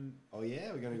game and Oh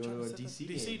yeah, we're gonna go to a DC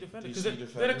game. DC Defender DC because they're the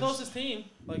Defenders. closest team.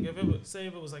 Like if it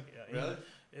was like Really?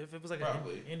 if it was like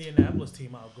Probably. an Indianapolis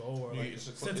team, I'll go or like It's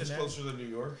Cincinnati. closer than New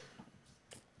York.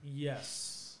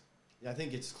 Yes, Yeah, I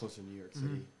think it's closer to New York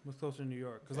City. it's closer to New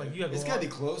York because like you got. It's gotta be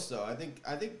close though. I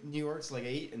think New York's like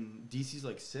 8 and DC's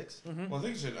like 6. Well,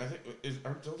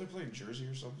 don't they play in Jersey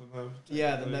or something though?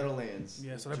 Yeah, the Meadowlands.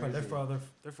 Yeah, so Jersey.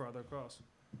 they're farther across.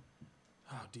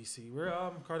 Oh, DC. We're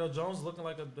Cardell Jones looking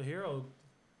like the hero.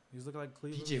 He's looking like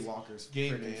Cleveland. PJ Walker's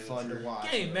Game freaking fun to manager.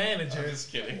 watch. Game manager. I'm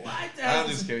just kidding. What? I'm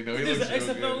just kidding. No, he He's looks an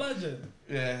real XFL good. legend.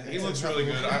 Yeah, he Yeah. looks really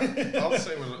good. I'll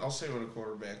say when a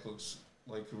quarterback looks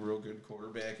like a real good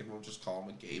quarterback, and we'll just call him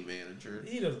a game manager.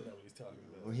 He doesn't know what he's talking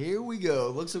about. Well, here we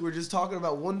go. Looks like we're just talking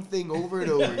about one thing over and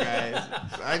over, guys.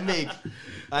 I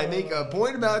make a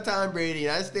point about Tom Brady,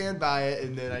 and I stand by it,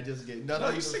 and then I just get nothing No,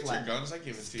 you even stick to your flat. guns. I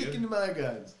give it to Sticking you. to my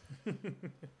guns.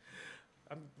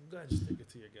 I'm glad you stick it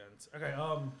to your guns. Okay,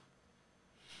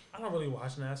 I don't really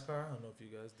watch NASCAR. I don't know if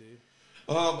you guys do.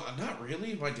 Not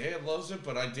really. My dad loves it,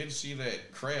 but I did see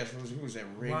that crash. Who was that?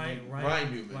 Ryan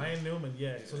Newman. Ryan Newman,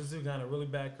 yeah. So this dude got in a really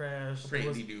bad crash.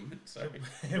 Randy Newman. Sorry.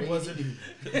 It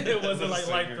wasn't like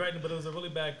life threatening, but it was a really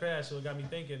bad crash. So it got me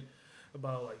thinking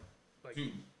about like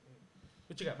Dude.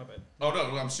 what you got, my bad. Oh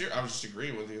no, I'm serious. I was just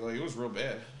agreeing with you. Like it was real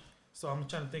bad. So I'm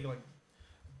trying to think like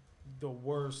the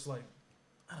worst, like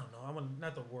I don't know.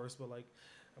 Not the worst, but like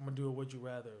I'm gonna do a would you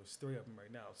rather. There's 3 of them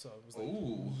right now. So it was like,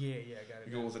 Ooh. yeah, I got it.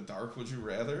 You go with a dark. Would you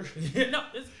rather? Yeah, no,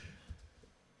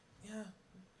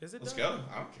 is it? Let's done? go.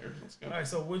 I don't care. Let's go. All right,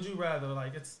 so would you rather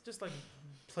like it's just like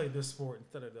play this sport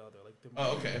instead of the other, like the.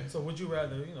 Oh, okay. So would you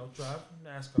rather drive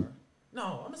NASCAR?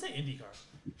 No, I'm gonna say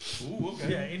IndyCar. Ooh,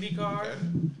 okay. Yeah, IndyCar, Okay.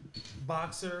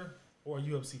 boxer, or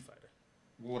UFC fighter.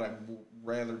 What would I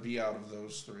rather be out of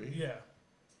those 3? Yeah.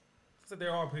 So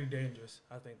they're all pretty dangerous.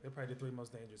 I think they're probably the 3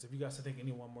 most dangerous. If you guys think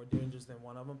anyone more dangerous than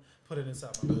one of them, put it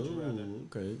inside my would you rather.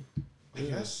 Okay. I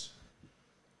guess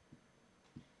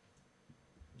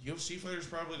UFC fighter's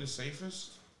probably the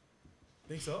safest.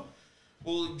 Think so?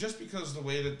 Well, just because the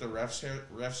way that the refs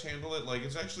handle it, like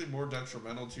it's actually more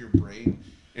detrimental to your brain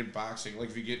in boxing. Like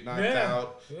if you get knocked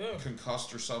out,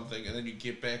 concussed or something, and then you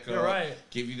get back up, right.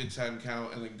 give you the 10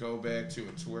 count, and then go back to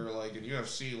it. To where like in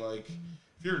UFC, like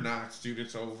if you're knocked, dude,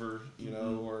 it's over.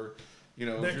 Or They're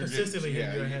if you're consistently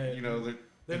hitting your head.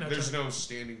 There's no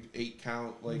standing 8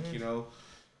 count. Like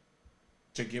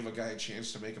to give a guy a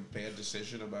chance to make a bad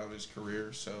decision about his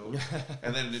career. So,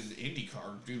 and then in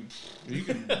IndyCar, dude, you're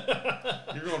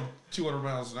going 200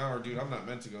 miles an hour, dude. I'm not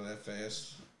meant to go that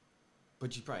fast.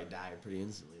 But you probably die pretty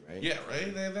instantly, right? Yeah,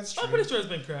 right. That's true. I'm pretty sure it's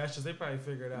been crashes. They probably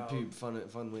figured it out. Pretty fun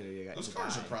way to get. Those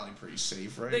cars are probably pretty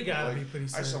safe, right? They gotta Like, be pretty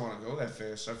safe. I just don't want to go that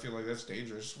fast. I feel like that's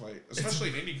dangerous. Like, especially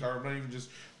in IndyCar, I'm not even just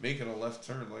making a left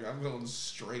turn. Like, I'm going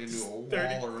straight into a wall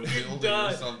or a building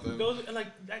or something.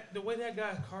 The way that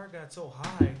guy's car got so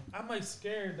high, I'm like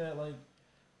scared that like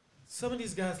some of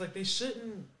these guys like they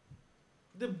shouldn't.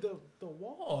 The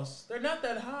walls, they're not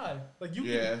that high. Like you,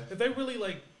 can, if they really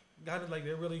like got it, like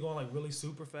they're really going like really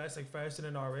super fast, like faster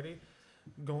than already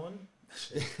going.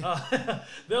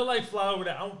 They'll like fly over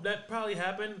that. That probably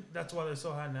happened. That's why they're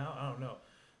so high now. I don't know.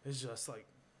 It's just like,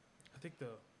 I think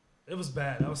it was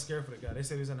bad. I was scared for the guy. They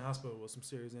said he was in the hospital with some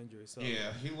serious injuries. So.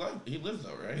 Yeah, he lived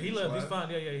though, right? He lived. He's fine.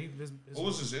 Yeah. What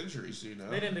was his injuries? Do you know?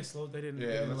 They didn't explode. They didn't. Yeah,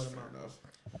 they didn't that's let him fair out. enough.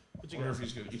 What I wonder if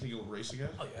he's gonna. You think he'll race again?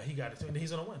 Oh yeah, he got it too. And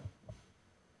he's gonna win.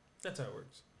 That's how it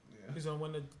works. Yeah. He's gonna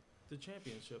win the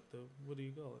championship. What do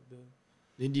you call it?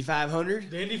 The Indy 500.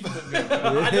 The Indy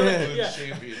 500. Yeah.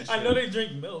 I know they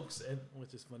drink milks,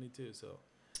 which is funny too. So.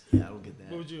 Yeah, I don't get that.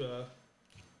 What would you rather?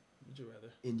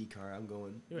 IndyCar. I'm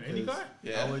going. You're an IndyCar?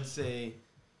 Yeah. I would say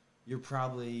you're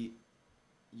probably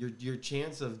your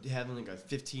chance of having like a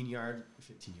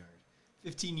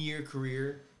 15-year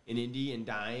career in Indy and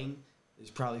dying is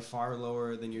probably far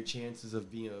lower than your chances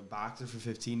of being a boxer for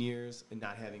 15 years and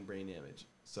not having brain damage.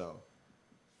 So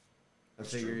I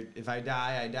figured if I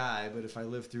die, I die. But if I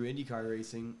live through IndyCar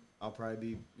racing, I'll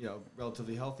probably be,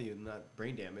 relatively healthy and not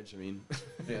brain damage. I mean,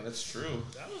 yeah, that's true.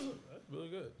 That's really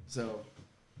good. So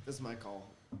that's my call.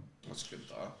 That's a good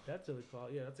thought. That's a good call.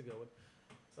 Yeah, that's a good one.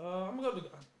 I'm gonna go.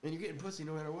 And you're getting pussy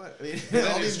no matter what. I mean,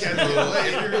 All all these these guys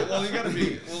guys are like, well, you gotta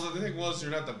be. Well, the thing was,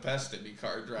 you're not the best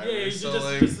IndyCar driver. Yeah, you're so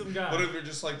just some guy. what if you're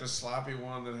just like the sloppy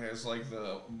one that has like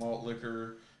the malt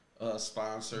liquor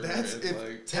sponsor? That's and,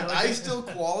 if I still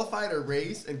qualify to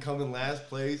race and come in last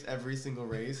place every single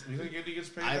race. You think Indy gets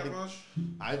paid that much?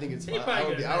 I think it's He fun.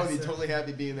 probably I would be gets totally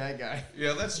happy being that guy.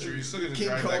 Yeah, that's true. You still get to King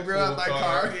drive Cobra that on cool my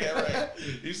car. Yeah, right.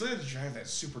 You still get to drive that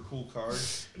super cool car.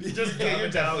 You just Yeah, drive you're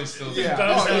it definitely down. still Yeah.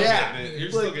 getting, Oh, still yeah. getting it. You're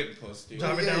Like- still getting pussed, dude.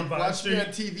 Drive it down Vine watch me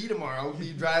on Street. TV tomorrow.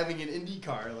 Be driving an Indy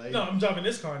car. Like, No, I'm driving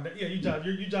this car. Yeah, you drive.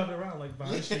 You drive it around like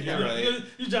Vine Street. Yeah, right.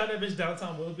 You drive that bitch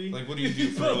downtown Willoughby. Like, what do you do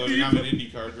for a living? I'm an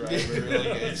IndyCar driver. Like,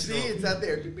 it's see, still- it's out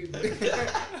there. What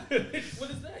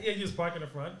is that? Yeah, you just park in the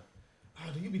front.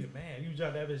 Oh, do you be the man? You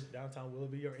drive that bitch downtown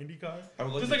Willoughby or IndyCar? I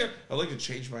would Just like, like I'd like to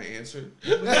change my answer.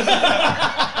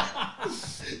 Yeah,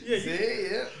 See,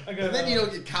 yeah. I got, And then you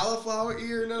don't get cauliflower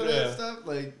ear and all Yeah. that stuff.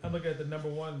 Like, I'm looking at the number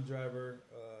one driver.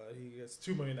 He gets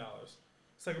 $2 million.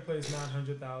 Second place,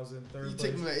 900,000. Third you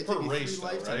place, take me, it Per take me race, 3 though,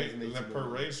 lifetimes right? to make Is that some per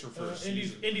money. race or for a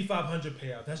season? Indy 500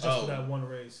 payout. That's just Oh. for that one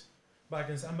race. But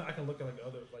I can look at like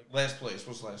other like. Last place.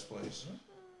 What's last place?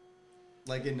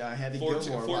 Like in Happy $14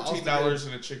 Gilmore. $14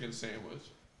 and a chicken sandwich.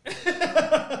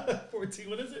 14.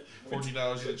 What is it?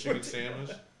 $14 and a chicken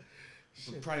sandwich.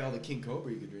 Probably all the King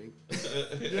Cobra you could drink.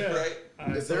 Yeah. Right? All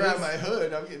right, If so they're on this- my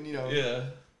hood, I'm getting, Yeah.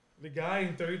 the guy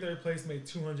in 33rd place made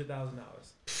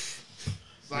 $200,000.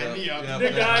 sign me up. Yeah. The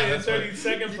guy in That's right.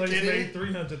 32nd You place kidding made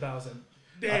 $300,000.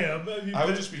 Damn. I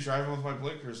would just be driving with my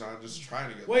blinkers on, just trying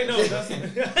to get. Wait, no,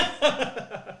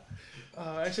 that. that's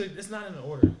actually it's not in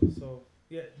order. So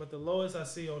yeah, but the lowest I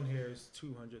see on here is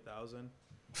 200,000.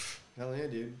 Hell yeah,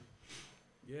 dude.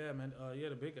 Yeah, man. Yeah,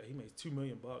 the big guy he makes $2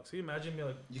 million. Can you imagine me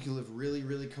like You can live really,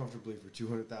 really comfortably for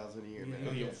 $200,000 a year, Yeah.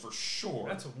 man. Yo, for sure.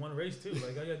 that's one race too.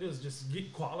 Like all you gotta do is just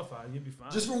get qualified, you'll be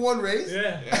fine. Just for one race?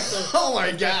 yeah. Yeah. So Oh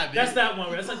my god, dude. that's that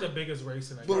one race. That's like the biggest race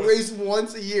in that. But race. race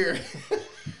once a year.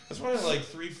 That's probably like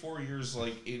 3-4 years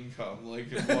like income, like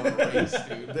in one race,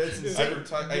 dude. That's I'd insane.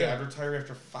 retire. Hey, I'd retire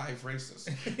after 5 races.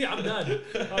 Yeah, I'm done.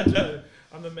 I'm done.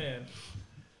 I'm the man.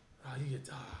 Oh, you get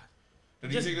And do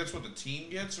you Just- think that's what the team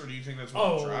gets, or do you think that's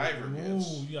what the driver gets?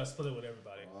 Ooh, you gotta split it with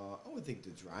everybody. I would think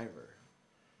the driver.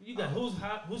 You got who's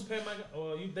paying my?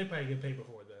 Well, they probably get paid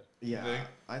before that. Yeah, think?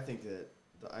 I think that.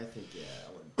 I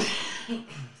would.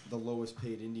 The lowest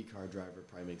paid IndyCar driver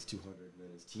probably makes 200, and then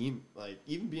his team, like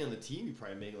even being on the team, you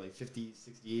probably make like 50,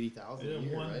 60, 80,000 Yeah, a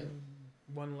year, one right?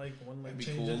 leg That'd be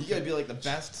changes. cool. You gotta be like the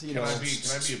best, you Can know. I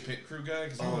be a pit crew guy?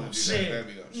 Because I Oh, want to do shit. that. That'd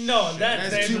be the No, shit. that's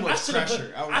That's too much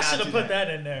pressure. I would I not should have do put that.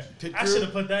 that in there. Pit I crew? should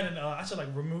have put that in. I should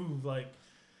like remove like.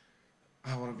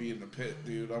 I want to be in the pit,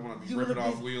 dude. I want to be You ripping wanna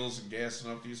off be- wheels and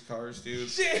gassing up these cars, dude.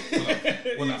 Shit.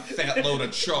 With a fat load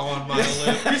of chaw on my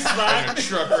lip. You slide. And a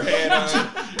trucker hat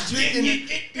on.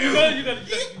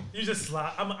 You just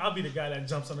slide. I'll be the guy that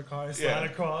jumps on the car and slide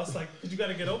across. Like, you got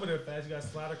to get over there fast. You got to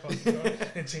slide across the car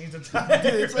and change the tire.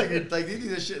 Dude, it's like they do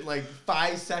this shit in like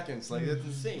 5 seconds. Like that's The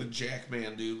insane. jack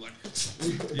man, dude. Like,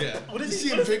 yeah. What You is see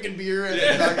he? him drinking beer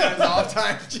and on his off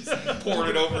time. Just,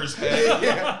 Pouring it over his head.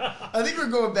 yeah. I think we're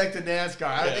going back to NASCAR.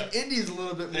 I think Indy's a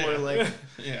little bit more like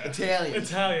Yeah. Italian.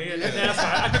 Italian, yeah.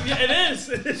 NASCAR. It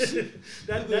is.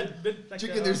 that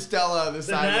Drinking their Stella on the the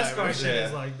sideline. NASCAR shit Yeah.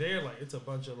 is like they're like it's a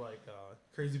bunch of like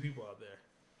crazy people out there.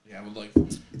 Yeah, I would like.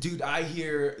 Dude, I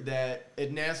hear that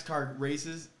at NASCAR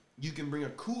races, you can bring a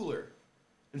cooler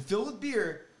and fill with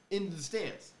beer into the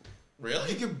stands.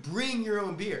 Really? You can bring your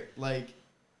own beer. Like,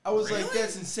 I was like, Really?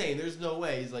 that's insane. There's no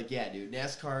way. He's like, yeah, dude,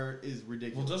 NASCAR is Well,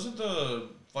 ridiculous. doesn't the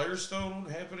Firestone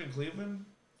happen in Cleveland?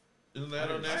 Isn't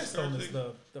that a Firestone NASCAR is thing?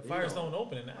 the Firestone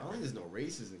Open in that. I don't think there's no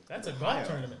races in That's a Ohio. golf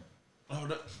tournament. Oh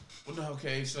no! Well, no,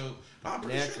 okay, so I'm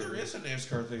pretty sure there is a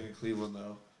NASCAR thing in Cleveland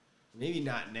though. Maybe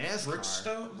not NASCAR.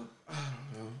 Bridgestone? I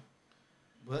don't know,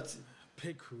 But that's,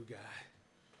 Pit crew guy.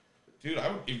 dude.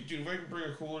 I would, if I could bring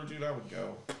a cooler, dude, I would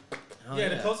go. oh, Yeah,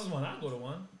 the closest one I'll go to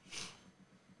one.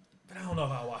 But I don't know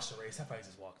if I'll watch the race. I probably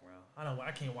just walk around.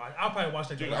 I can't watch. I'll probably watch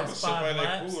like Dude, the I would last sit by 5 that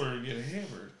laps. cooler and get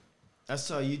hammered. I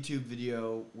saw a YouTube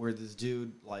video where this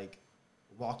dude like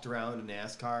walked around in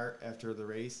NASCAR after the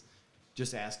race,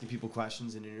 just asking people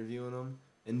questions and interviewing them.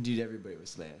 And dude, everybody was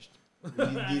smashed.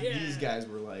 These guys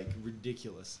were like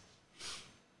ridiculous.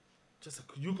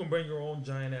 You can bring your own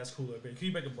giant ass cooler. But can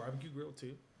you make a barbecue grill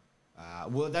too?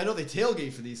 Well, I know they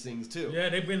tailgate for these things too. Yeah,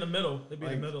 they'd be in the middle. They'd be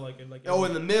in Like- the middle, like. Oh,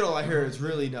 in the middle, I hear it's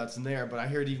really nuts in there, but I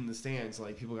heard even in the stands,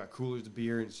 like people got coolers of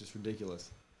beer, and it's just ridiculous.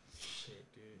 Shit,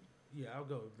 dude. Yeah, I'll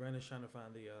go. Brandon's trying to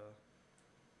find the.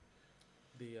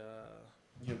 Yeah,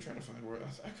 I'm trying to find where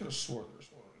I could have sworn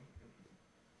there's one.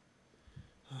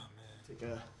 Oh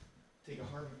man. Take a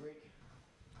Harvey break.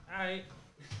 All right.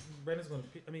 Brandon's gonna.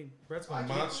 Brett's gonna.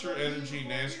 Monster Energy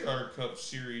NASCAR Cup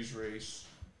Series race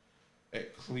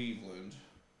at Cleveland.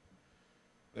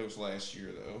 That was last year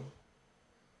though.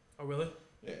 Oh really?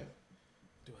 Yeah.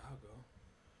 Dude, I'll go.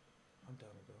 I'm down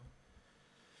to go.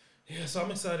 Yeah, so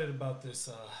I'm excited about this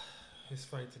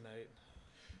fight tonight.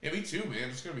 Yeah, me too, man.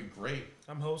 It's gonna be great.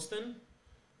 I'm hosting.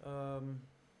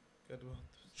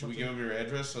 Should we give them your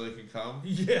address so they can come?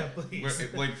 Yeah, please.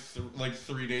 Like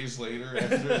 3 days later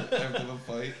after the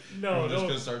fight. No, we're just no.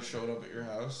 gonna start showing up at your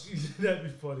house. That'd be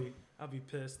funny. I'll be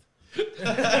pissed.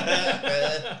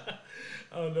 I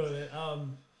don't know that.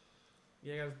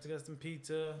 Yeah, got some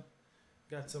pizza,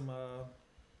 got some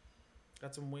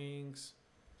wings,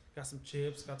 got some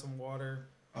chips, got some water.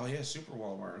 Oh yeah, Super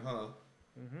Walmart, huh?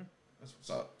 Mhm. That's what's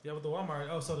up. Yeah, with the Walmart.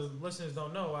 Oh, so the listeners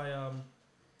don't know, I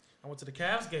went to the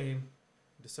Cavs game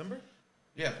in December.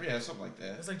 Yeah, something like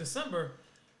that. It's like December,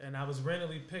 and I was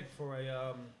randomly picked for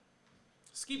a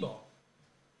skee ball.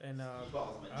 And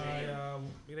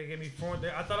they gave me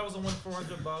 $400. I thought I was gonna win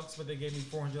 $400, but they gave me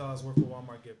 $400 worth of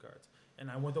Walmart gift cards. And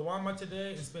I went to Walmart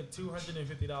today and spent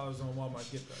 $250 on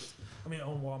Walmart gift cards. On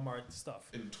Walmart stuff.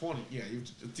 In 20, yeah,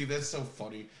 dude, that's so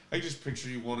funny. I just picture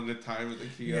you one at a time at the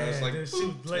kiosk, Yeah, like dude,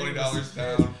 boop, lady $20 was-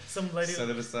 down, Some lady. set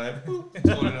it aside, boop,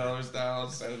 $20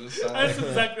 down, set it aside. That's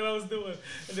exactly what I was doing.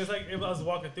 And just like if I was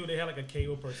walking through, they had like a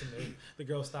KO person there. The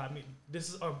girl stopped me. This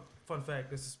is a fun fact.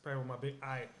 This is probably one of my big.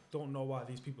 I don't know why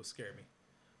these people scare me.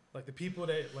 Like the people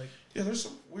that like. Yeah, there's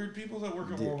some weird people that work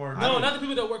at Dude, Walmart. No, not the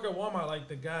people that work at Walmart. Like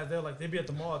the guys, they be at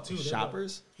the mall too. They're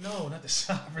Shoppers? Like, no, not the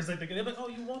shoppers. Like they're like, oh,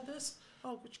 you want this?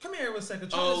 Oh, come here for a second.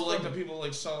 Try Oh, this like for the me." people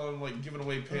like selling, like giving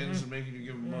away pins and making you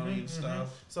give them money and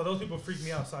stuff. So those people freak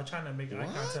me out. So I try not to make eye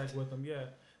What? contact with them. Yeah,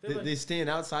 They stand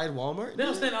outside Walmart? they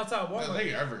don't stand outside Yeah, Walmart.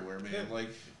 they everywhere, man. Yeah. Like,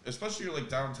 especially like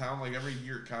downtown. Like every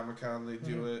year at Comic-Con, they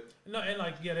do it. No, and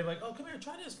like they're like, oh, come here,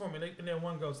 try this for me. And then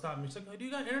one girl stopped me. She's like, oh, do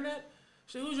you got internet?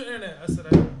 She said, who's your internet? I said,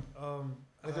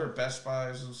 Like there are Best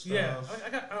Buys and stuff. yeah,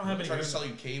 I don't have any. Try to internet. sell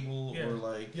you cable Yeah. or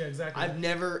like. Yeah, exactly. I've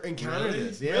never encountered Really?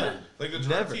 this. Yeah. Really? Like the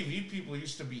Never. DirecTV people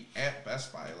used to be at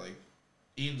Best Buy, like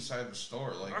inside the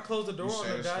store. Like I closed the door you on the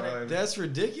guy that satisfied? That's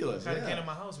ridiculous. kind of came to Yeah.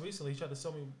 my house recently. He tried to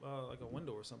sell me like a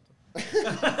window or something.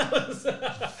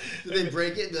 Did they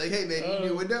break it and be like, hey, man, you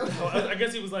need a window? I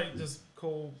guess he was like just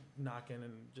cold knocking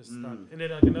and just stopped. And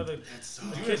then like another.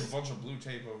 You have a bunch of blue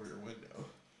tape over your window.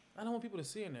 I don't want people to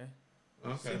see in there.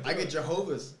 Okay. I get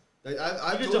Jehovah's. I've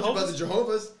get told you about Jehovah's? the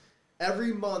Jehovah's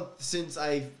every month since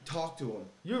I talked to them.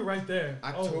 You're right there.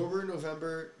 October,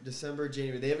 November, December,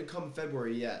 January. They haven't come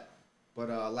February yet. But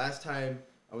last time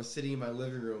I was sitting in my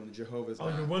living room. The Jehovah's. Oh,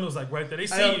 your window's like right there. They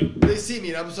I see you. They see me,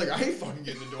 and I'm just like, I ain't fucking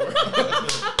getting the door.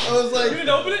 I was like, You didn't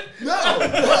open it? no,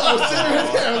 I was sitting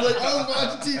right there. I was like, I was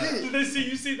watching TV. Did they see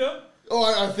you? See them?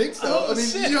 Oh, I think so. Oh, I mean,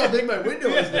 shit. you know how big my window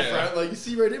is in the Yeah. front. Like, you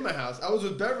see right in my house. I was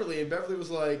with Beverly, and Beverly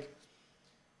was like,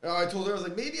 I told her, I was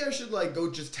like, maybe I should, like, go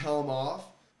just tell him off.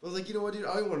 I was like, you know what, dude?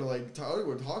 I don't want to, like, I don't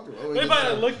want to talk to him. They might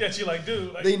have looked at you like,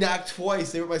 dude. Like, They knocked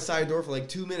twice. They were at my side door for, like,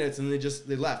 2 minutes, and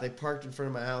they left. They parked in front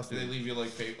of my house. Did they leave you like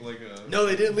a? No,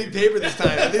 they didn't leave paper this time.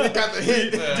 I think they got the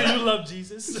hint. do you love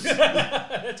Jesus?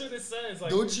 That's what it says.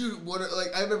 Like, Don't you wonder, like,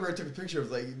 I remember I took a picture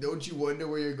of, like, don't you wonder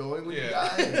where you're going when you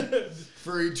Yeah. die?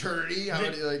 For eternity? How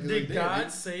did many, like, did damn, God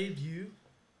dude. save you?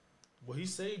 Well, He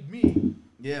saved me.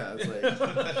 Yeah, it's like,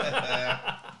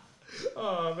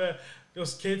 Oh man,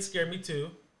 those kids scared me too.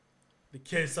 The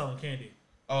kids selling candy,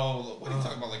 Oh, what are you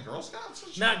talking about? Like Girl Scouts?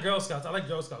 And shit? not Girl Scouts. I like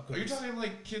Girl Scout Are you cookies. talking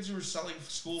like kids who are selling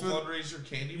school For- fundraiser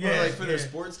candy Yeah. bars? like, for their yeah.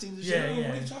 sports teams and Yeah, shit? No, yeah.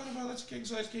 what are you talking about? That's a king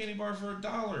size candy bar for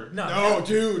 $1. No,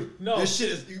 dude. No. This shit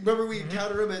is, you remember we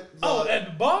encountered him at the Oh, at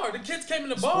the bar, the kids came in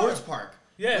the bar. sports park.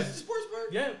 Yeah. Was it sports park?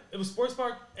 Yeah, it was sports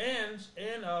park and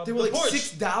They the were like porch.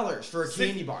 $6 for a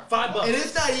candy bar. $5. And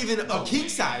it's not even a No king way.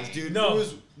 size, dude. No. It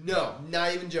was, no,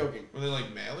 not even joking. Were they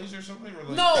like Malleys or something? Or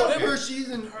like, No, they were- Hershey's,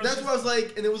 and that's what I was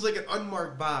like, and it was like an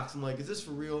unmarked box. I'm like, is this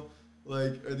for real?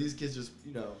 Like, are these kids just,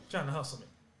 you know? trying to hustle me.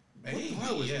 Maybe, What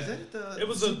bar was, yeah. was that at the It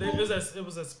was Super Bowl? it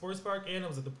was a sports park and it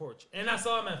was at the porch. And I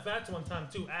saw him at Fats one time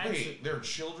too. Actually, Wait, there are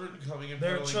children coming and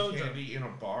There are peddling children. candy in a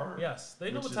bar? yes,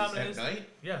 they know Which what time is it At is. night?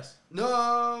 Yes,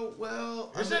 No,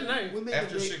 well, It's at night. We made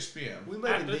After a day, 6 p.m. We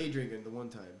might have After- day drinking the one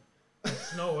time.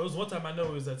 no, it was one time I know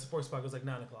it was at sports park. It was like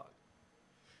 9 o'clock.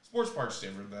 Sports park's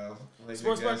different though. Like,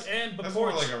 Sports I park guess. and the That's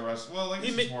porch. more like a rest. Well, like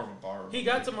He this is ma- more of a bar. He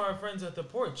got some of our friends at the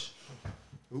porch.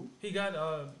 Who? He got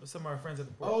some of our friends at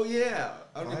the porch. Oh yeah,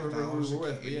 I don't even remember who we $5 were a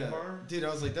with. But candy yeah, bar? dude, I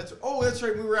was like, that's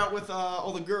right. We were out with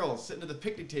all the girls sitting at the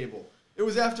picnic table. It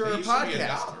was after They our used to be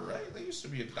podcast. $1, right? They used to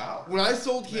be $1. When I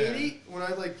sold candy, when I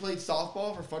like played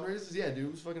softball for fundraisers, yeah, dude,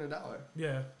 it was fucking $1.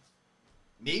 Yeah.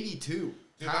 Maybe 2.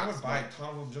 Dude, I would Tops, buy a ton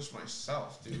of them just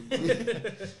myself,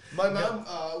 dude. My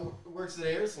mom works at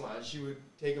a hair salon. She would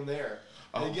take them there.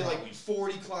 And Oh, they'd get probably. like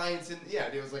 40 clients, and yeah,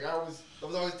 dude, it was like I was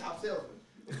always top salesman.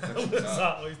 It's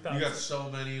always You got so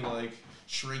many like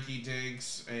shrinky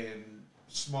dinks and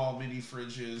small mini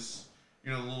fridges.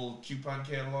 You know, the little coupon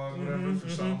catalog, whatever, for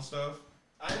selling stuff.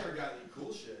 I never got any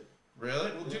cool shit.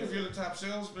 Really? Well, dude, if you're the top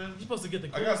salesman, You're supposed to get the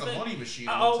I coolest got the thing. money machine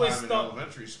I all the always time in thought-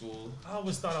 elementary school. I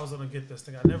always thought I was gonna get this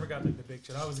thing. I never got like the big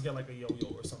shit. I always get like a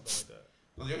yo-yo or something like that.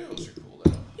 Well, the yo-yos are cool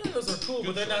though. Yeah, those are cool, Good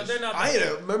but they're not. choice. They're not. I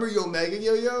had remember your Omega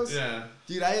yo-yos? Yeah.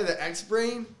 Dude, I had the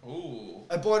X-Brain. Ooh.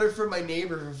 I bought it from my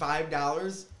neighbor for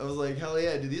 $5. I was like, hell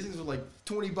yeah, dude. These things were like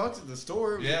 $20 at the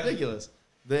store. It was Yeah. ridiculous.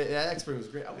 That X-Brain was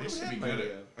great. I I wish used to I be had my good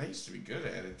Omega. at. I used to be good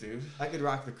at it, dude. I could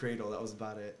rock the cradle. That was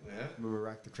about it. Yeah. Remember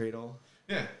rock the cradle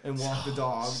Yeah. and walk the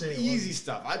dog. Shit, Easy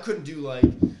stuff. I couldn't do like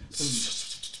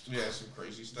some. Yeah, some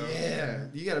crazy stuff. Yeah,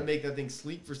 you got to make that thing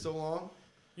sleep for so long.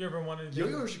 You ever wanted to?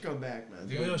 Yo-yo should come back, man.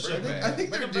 Dude, Yo-yo bring shit. it back. I think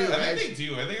Bring they're it due. back. I think they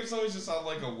do. I think it's always just on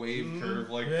like a wave curve,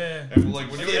 like Yeah. and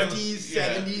like when you're 50s,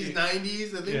 yeah, 70s,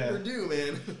 90s. I think Yeah. they're due,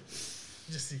 man.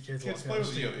 Just see kids, Kids walking play down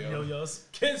with the the street, yo-yo. Yo-yos.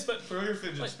 Kids, but Throw your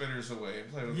fidget Like- spinners away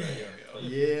and play with Yeah. that yo-yo.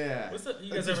 Yeah. what's the?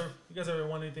 You guys ever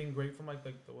won anything great from like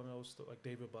the one of those like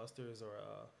David Buster's or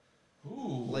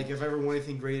Ooh. Like if I ever won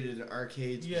anything graded in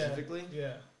arcade yeah, specifically?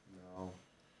 yeah. No.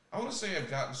 I want to say I've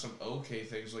gotten some okay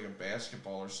things like a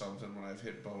basketball or something when I've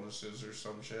hit bonuses or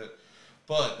some shit.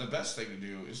 But the best thing to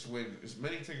do is to win as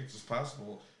many tickets as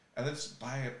possible and then just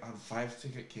buy it on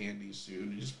 5-ticket candies,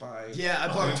 dude. You just buy. Yeah, I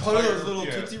Oh, bought a yeah. ton of those Yeah. little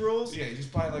Yeah. Tootsie Rolls. Yeah, you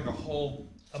just buy like a whole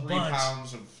A 3 bunch.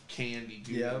 pounds of candy,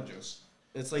 dude. Yeah. And just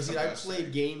It's like, That's dude, the I best played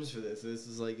thing. games for this. This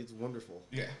is like, it's wonderful.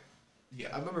 yeah, I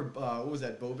yeah, remember, what was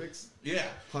that, Bobix? yeah.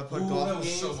 Putt-putt Ooh, golf that was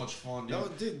games? so much fun, dude. That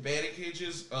was- dude. Batting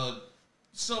cages,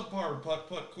 subpar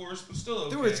putt course, but still okay.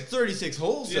 There was 36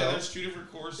 holes, yeah, though. there's 2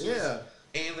 different courses. Yeah.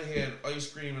 And they had ice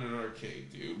cream in an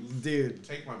arcade, dude. Dude.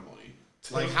 Take my money.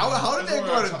 Like, how did that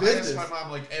go out of I business? ask my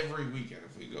mom, like, every weekend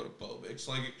if we go to Bobix.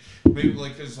 Like, maybe,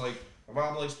 like, because, like, my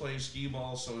mom likes playing skee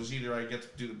ball, so it's either I get to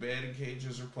do the batting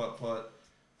cages or putt-putt,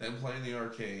 then play in the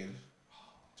arcade.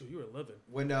 Dude, you were living.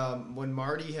 When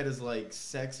Marty had his, like,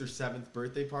 6th or 7th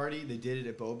birthday party, they did it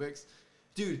at Bobix.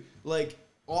 Dude, like,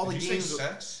 all the Did you games. say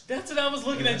sex? That's what I was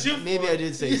looking at you for. Maybe I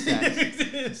did say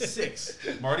sex. 6.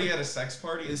 Marty had a sex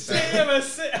party. It's Damn,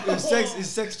 It was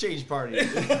sex change party.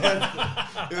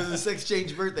 It was a sex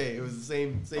change birthday. It was the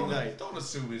same night. Don't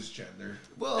assume his gender.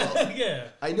 Well, Yeah.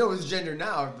 I know his gender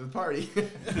now at the party.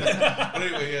 But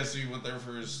anyway, yeah. So you went there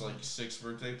for his like 6th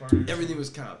birthday party. Or Everything was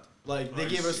comped. Like they Are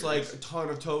you gave us like serious? a ton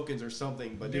of tokens or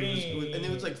something, but and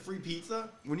it was like free pizza.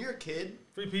 When you're a kid,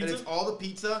 Free and pizza? it's all the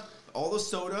pizza, all the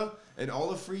soda, and all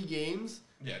the free games.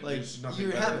 Yeah, Like there's nothing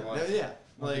you better have in it. life. Yeah,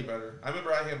 Nothing like better. I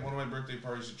remember I had one of my birthday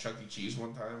parties at Chuck E. Cheese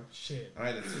one time, Shit. and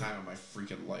I had the time of my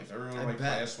freaking life. Everyone I in my bet.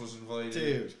 class was invited.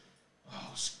 dude.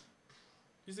 Oh,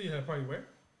 You said you had a party where?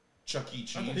 Chuck E. I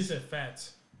thought he Cheese. said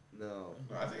Fats. No.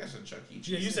 No, I think I said Chuck E. Cheese.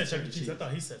 Yeah, you said Chuck E. Chuck E. Cheese. I Cheese.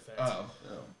 thought he said Fats. Oh.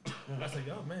 No. I was like,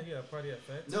 oh man, yeah, a party at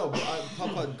Fats. No, but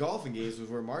Papa Golfing Games was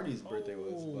where Marty's birthday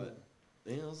was. Oh. But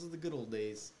man, those are the good old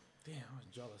days. Damn, I was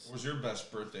jealous. What was your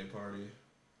best birthday party?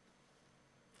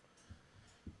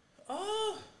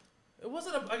 It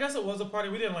wasn't. I guess it was a party.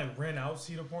 We didn't like rent out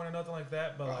Cedar Point or nothing like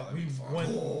that. But Oh, like that'd we be fun. went.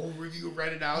 Oh, you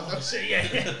read it out. Oh, shit,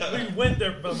 yeah. We went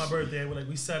there for my birthday.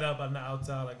 We set up on the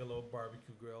outside like a little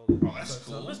barbecue grill. And Oh, that's stuff.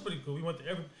 So cool. it was pretty cool. We went to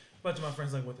every bunch of my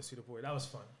friends like went to Cedar Point. That was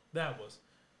fun. That was.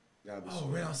 That'd be Oh,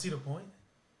 sweet. right on Cedar Point.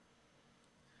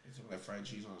 You talking about fried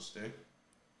cheese on a stick?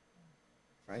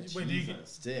 Fried Wait, do you cheese get- on a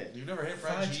stick. You've never had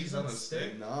fried cheese on a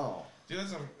stick? No. Dude,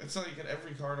 it's like at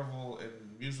every carnival and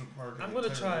amusement park. in I'm the gonna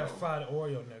entire try a world. fried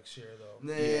Oreo next year though.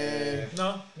 Nah. Yeah.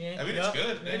 No. Yeah. I mean, yeah. it's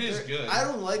good. It is good. I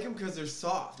don't like them because they're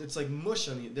soft. It's like mush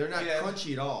on you. They're not Yeah.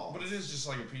 crunchy at all. But it is just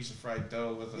like a piece of fried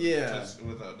dough with a Yeah.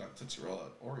 not Tootsie Roll,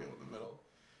 an Oreo in the middle.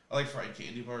 I like fried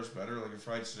candy bars better. Like a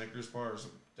fried Snickers bar is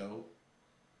dope.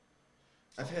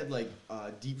 I've had like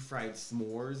deep fried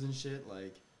s'mores and shit.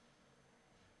 Like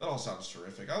That all sounds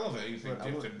terrific. I love anything But I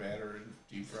dipped want- in batter and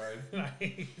deep fried.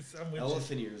 Nice. I'm with you.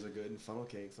 elephant ears are good and funnel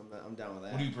cakes. I'm down with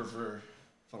that. What do you prefer?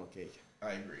 Funnel cake.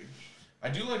 I agree. I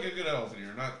do like a good elephant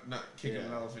ear. Not kicking an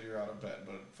Yeah. elephant ear out of bed,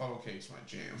 but funnel cake's my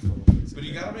jam. Funnel cakes are But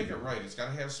you good. gotta make it right. It's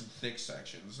gotta have some thick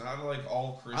sections, not like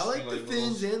all crispy. I like the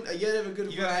thins in. You gotta have a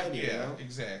good You gotta have, variety. yeah, You know?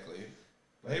 exactly.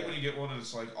 I hate when you get one and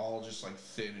it's like all just like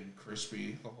thin and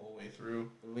crispy the whole way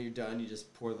through. And when you're done, you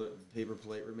just pour the paper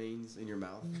plate remains in your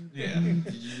mouth. Yeah.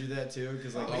 Did you do that too?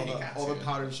 Because like Oh, all you the got all the to.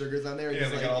 powdered sugars on there. Yeah, just,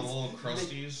 they like, got all the little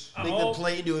crusties. I Make al- the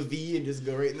plate into a V and just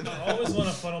go right in the I mouth. always want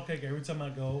a funnel cake every time I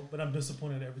go, but I'm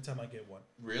disappointed every time I get one.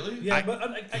 Really? Yeah, but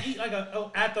I eat like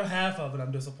after half of it,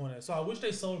 I'm disappointed. So I wish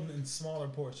they sold them in smaller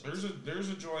portions. There's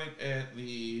a joint at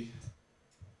the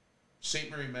St.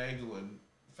 Mary Magdalene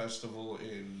Festival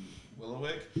in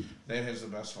Willowick that has the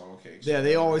best funnel cakes. Yeah, I've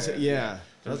they ever always. had. Yeah,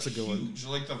 They're that's a good one. huge,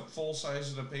 like the full size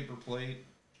of the paper plate.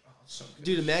 Oh, it's so good.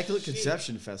 Dude, Immaculate Shit.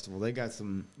 Conception Festival. They got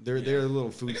some. They're Yeah. a little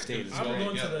They food got stand good as I'm well.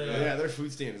 going to the- Yeah, their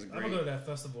food stand is I'm great. gonna go to that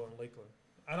festival in Lakeland.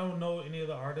 I don't know any of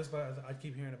the artists, but I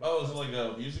keep hearing about. Oh, it. is it like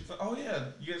a music? Oh yeah,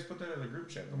 you guys put that in the group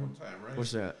chat the one time, right?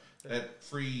 What's that? That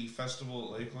free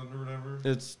festival at Lakeland or whatever.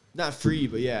 It's not free,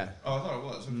 but yeah. Oh, I thought it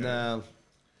was. Okay. Nah.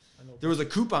 I know. There was a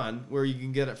coupon where you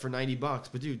can get it for $90,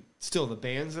 but dude, still the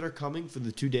bands that are coming for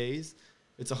the 2 days,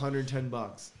 it's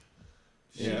 $110.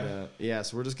 Yeah. And, yeah.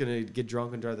 So we're just gonna get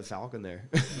drunk and drive the Falcon there.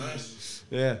 Nice.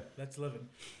 Yeah. That's living.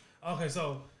 Okay,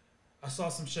 so I saw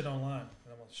some shit online,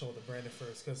 and I'm gonna show it to Brandon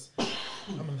first, cause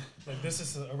like this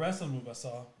is a wrestling move I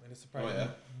saw, and it's probably Oh, yeah?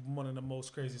 one of the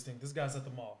most craziest things. This guy's at the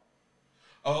mall.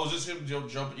 Oh, is this him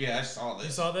jumping? Yeah, I saw this.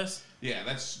 You saw this? Yeah,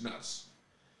 that's nuts.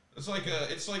 It's like a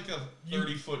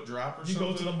 30-foot drop or You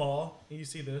something. go to the mall and you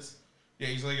see this. Yeah,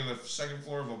 he's like on the second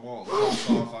floor of a mall. Jumps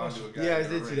off onto a guy. Yeah, I in a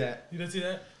did see ring. that. You didn't see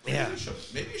that? Yeah.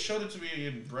 Maybe you showed it to me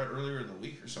and Brett earlier in the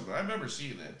week or something. I remember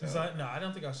seeing that. Is Though. that, no, I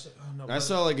don't think I should. Oh, no, I but-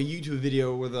 saw like a YouTube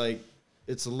video where like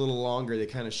it's a little longer. They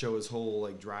kind of show his whole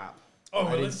like drop. Oh, I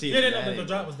really? didn't see it Yeah, from no, that the angle.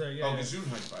 drop was there. Yeah. Oh, yeah.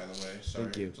 Gesundheit, by the way. Sorry,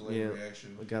 Thank you. delayed Yeah.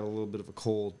 reaction. I got a little bit of a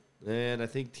cold, and I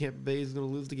think Tampa Bay is gonna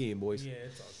lose the game, boys. Yeah,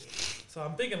 it's all good. So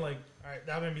I'm thinking like, all right,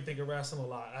 that made me think of wrestling a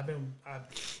lot. I've been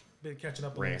catching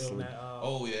up a little bit on Wrestling. that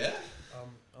Oh yeah,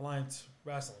 Alliance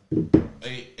Wrestling.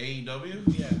 AEW.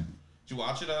 Yeah. Did you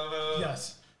watch it on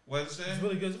Yes. Wednesday? It's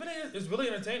really good. It's really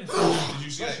entertaining. Did you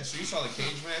see that? So you saw the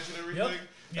cage match and everything?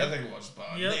 Yep. That thing was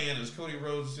Yep. bananas. Cody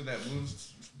Rhodes did that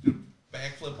do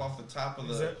backflip off the top of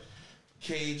the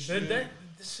cage. dude.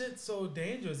 This shit's so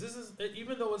dangerous. This is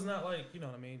even though it's not like, you know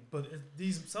what I mean, but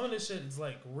some of this shit is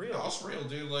like real. No, it's real,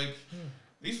 dude. Like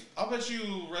these, I'll bet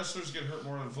you wrestlers get hurt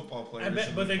more than football players. I bet,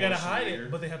 in but the they gotta course of a hide year.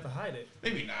 it. But they have to hide it.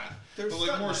 Maybe not. They're But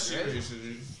like more stuntmen, right? serious,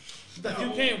 dude. Like, you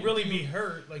can't really be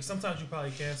hurt. Like sometimes you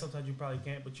probably can, sometimes you probably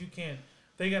can't. But you can't.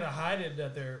 They gotta hide it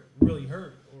that they're really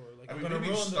hurt or like I mean, gonna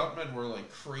maybe ruin the. stuntmen were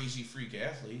like crazy freak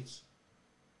athletes.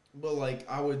 Well, like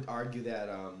I would argue that.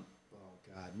 Oh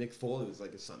God, Mick Foley was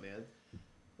like a stuntman.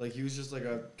 Like he was just like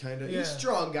a kind of Yeah. he's a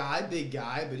strong guy, big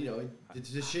guy, but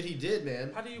the shit he did,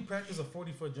 man. How do you practice a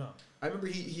 40-foot jump? I remember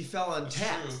he fell on That's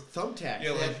tacks, true. thumbtacks.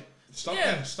 Yeah, They like had-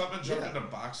 stuntmen jumping Yeah. into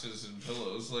boxes and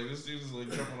pillows. Like this dude's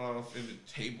like jumping off into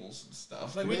tables and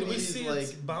stuff. Like Maybe we he's see like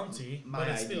it's bounty, my but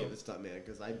it's idea still of a stuntman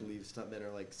because I believe stuntmen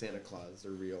are like Santa Claus.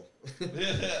 They're real.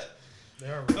 yeah. they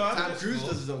are. No, I think Tom that's Cruise cool.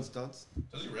 does his own stunts.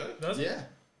 Does he really? Does it? Yeah,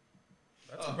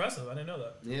 That's Oh. impressive. I didn't know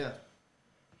that. yeah,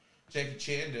 Jackie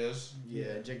Chan does.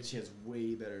 yeah. Jackie Chan's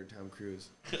way better than Tom Cruise.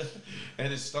 And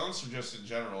his stunts are just in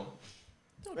general.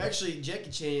 Actually,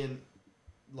 Jackie Chan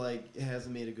like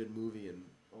hasn't made a good movie in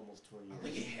almost 20 I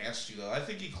think years. he has to though. I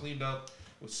think he cleaned up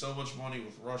with so much money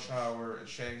with Rush Hour and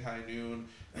Shanghai Noon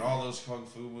and all those kung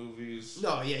fu movies.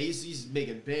 No, yeah, he's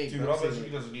making bank. Dude, but I'm I bet saying, he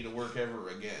like- doesn't need to work ever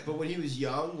again. But when he was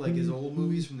young, like his old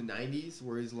movies from the 90s,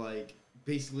 where he's like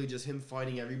basically just him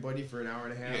fighting everybody for an hour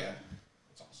and a half. Yeah,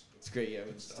 that's awesome. It's great, yeah, with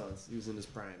Good his stuff. stunts. He was in his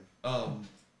prime.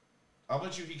 I'll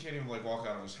bet you he can't even like walk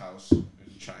out of his house in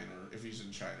China if he's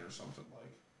in China or something like.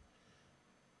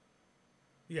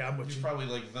 Yeah, I'm with He's you. probably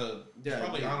like he's Yeah,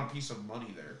 probably dude. on a piece of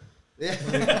money there.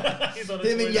 Yeah. He's on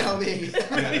his Him way and down. Yao Ming.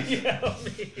 Yao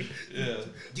Ming. Yeah.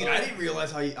 Dude, I didn't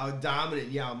realize how dominant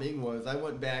Yao Ming was. I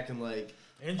went back and like,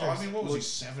 Injuries. Oh, I mean, what was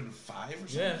he, 7'5" or something?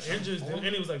 yeah, injuries, Something?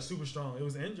 and he was like super strong. It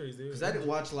was injuries, dude. because I didn't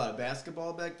watch a lot of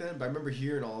basketball back then, but I remember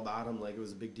hearing all about him. Like it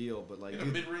was a big deal. But like, And a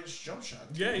dude, mid-range jump shot.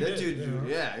 Yeah, he that did. dude,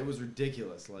 yeah, it was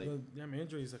ridiculous. Like, Yeah, I mean,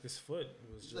 injuries like his foot.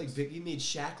 It was just like he made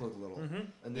Shaq look little, Mhm.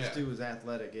 and this Yeah. dude was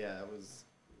athletic. Yeah,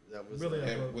 that was Really And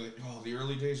athletic. with, the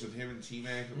early days with him and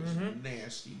T-Mac, it was Mhm.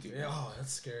 nasty, dude. Yeah, oh,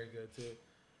 that's scary good too.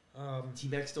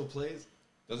 T-Mac still plays.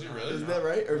 Does he really? Isn't that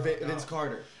right? Or No, Vince no.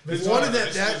 Carter? Vince One of Carter, them.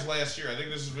 This That was last year. I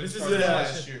think this is Vince This is Carter it.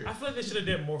 last year. I feel like they should have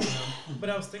did more for him. But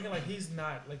I was thinking like he's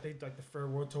not like they like the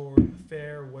farewell tour,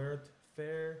 farewell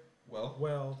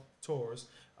tours.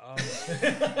 And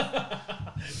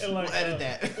like, We'll edit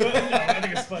that. Well, no, I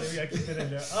think it's funny. We gotta keep it in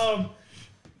there.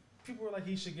 People were like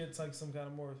he should get like some kind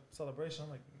of more celebration. I'm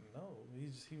like, no,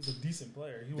 he was a decent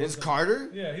player. He Vince wasn't- Carter.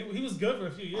 Yeah, he was good for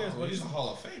a few years, Oh, but he's he's a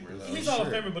Hall of Famer, though. he's sure. Hall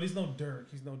of Famer, but he's no Dirk.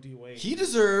 He's no D Wade. He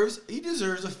deserves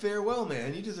a farewell,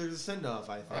 man. He deserves a send off.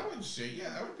 I I think. would say,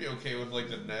 yeah, I would be okay with like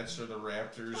the Nets or the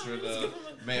Raptors No, or let's the give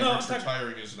him a- Mavericks No, I'm talking-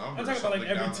 retiring his number I'm or talking about something like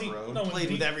every down team. the road. No, when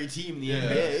Played with Wade- every team in the Yeah.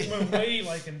 NBA. when Wade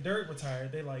like and Dirk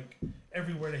retired, they like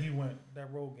everywhere that he went,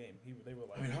 that road game, they were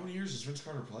like I mean, how many years has Vince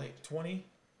Carter played? 20.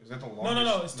 Is that the longest?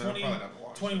 No, it's 20, probably not the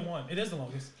longest. 21. It is the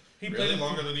longest. He Really played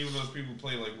longer than even those people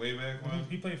played like way back when.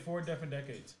 He played 4 different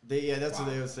decades. That's what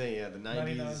Wow. they were saying. Yeah, the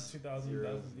 99, 90s, 2000,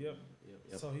 zeros. 2000. Yep.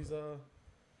 Yep. So he's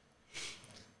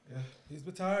Yeah. he's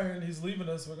retiring. He's leaving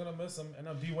us. We're gonna miss him. And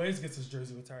now D Wade gets his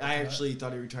jersey retired. I actually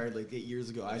thought he retired like 8 years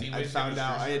ago. Did he I wait found till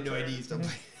his out. I had no jersey idea he still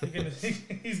played.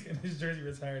 he's getting his jersey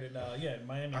retired in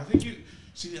Miami. I think you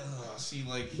see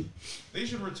like they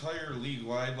should retire league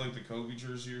wide like the Kobe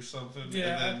jersey or something.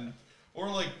 Yeah. And then or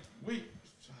like wait,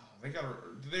 they got.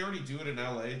 Did they already do it in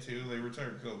LA too? They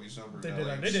retired Kobe's number. They in did.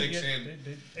 LA. They did. Six Yeah, and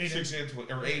they did. 6 and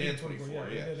 20, or 8 and 24.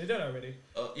 Yeah. They did already.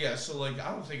 Yeah. So like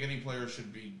I don't think any player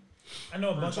should be I know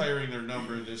a bunch of retiring their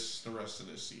number the rest of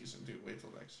this season. Dude, wait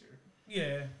till next year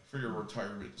yeah. for your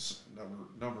retirement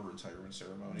number retirement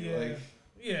ceremony. Yeah, Like,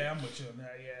 yeah, I'm with you on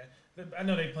that. Yeah, I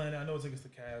know they playing. I know it's against the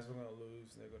Cavs. We're gonna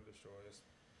lose. They're gonna destroy us.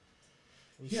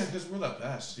 yeah, because we're the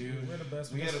best, dude. We're the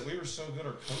best. We were so good.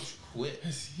 Our coach quit.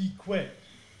 He quit.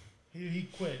 He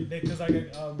quit because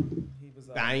he was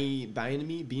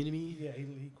Bienemy? yeah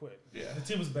he quit. Yeah. The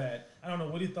team was bad. I don't know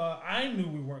what he thought. I knew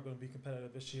we weren't going to be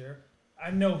competitive this year.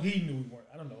 I know he knew we weren't.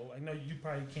 I don't know. I know you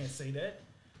probably can't say that,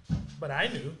 but I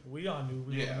knew. We all knew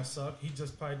we were Yeah. going to suck. He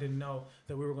just probably didn't know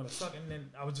that we were going to suck, and then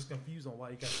I was just confused on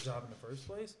why he got the job in the first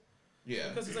place. Yeah.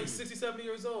 Because he's like 67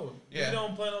 years old. Yeah. We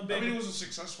don't play on big. I mean, he was a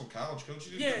successful college coach.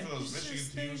 He did yeah, good for he those should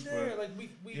Michigan stay teams, there. but Like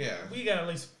yeah. we got at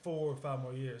least 4 or 5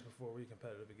 more years before we're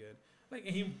competitive again. Like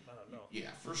and he, I don't know. yeah,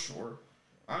 for sure.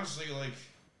 Honestly, like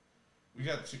we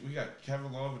got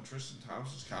Kevin Love and Tristan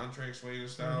Thompson's contracts weighing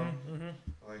us down.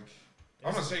 Like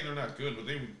I'm not saying they're not good, but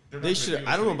they're not. They should.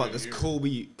 I don't know about this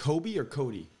Kobe. Kobe or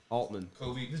Cody Altman. The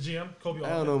GM, Kobe. I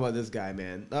don't know about this guy,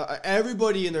 man.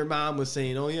 Everybody and their mom was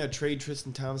saying, "Oh yeah, trade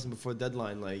Tristan Thompson before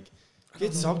deadline. Like,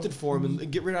 get something for him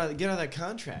and get out of that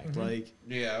contract. Like,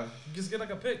 Yeah. Just get like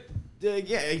a pick.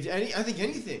 I think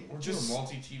anything. Or just a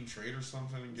multi-team trade or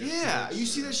something. And get Yeah, picks you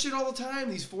see or- that shit all the time.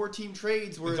 These 4-team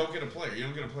trades You where don't get a player. You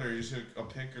don't get a player. You just get a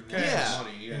pick and Yeah.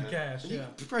 money. In Yeah. cash, you yeah.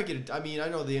 could probably get. I mean, I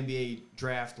know the NBA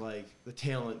draft, like the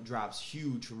talent drops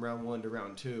huge from round 1 to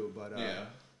round 2, but Yeah.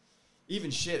 even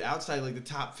shit outside like the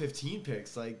top 15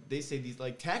 picks, like they say these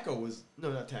like Taco was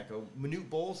not Taco, Manute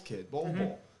Bol's kid,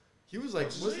 Bol. He was like,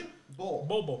 What's his was name? it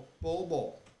Bull?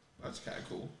 Bobo. That's kind of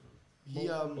cool. He he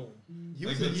Like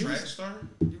was the he track was, star?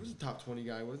 he was a top 20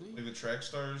 guy, wasn't he? Like the track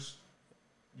stars?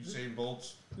 Usain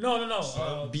Bolt's? No.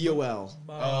 BOL.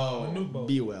 Manute Bo.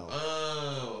 BOL.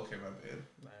 Oh, okay, my bad.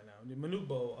 Nah. Manute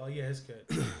Bo. Yeah, his kid.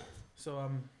 So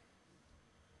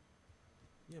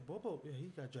yeah, Bobo. Yeah, he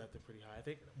got drafted pretty high. I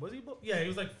think was he? Yeah, he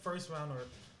was like first round or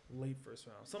late first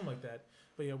round, something like that.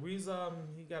 But yeah, Reese,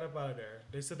 he got up out of there.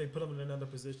 They said they put him in another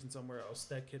position somewhere else.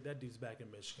 That kid, that dude's back in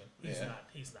Michigan. He's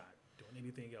not doing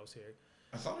anything else here.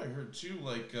 I thought I heard too,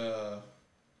 like, I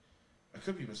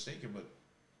could be mistaken, but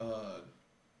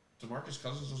DeMarcus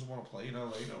Cousins doesn't want to play in LA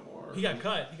no more. He got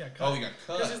cut. Oh, he got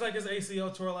cut. Because he's like his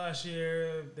ACL tour last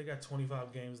year. They got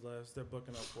 25 games left. They're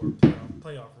booking up for a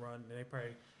playoff run, and they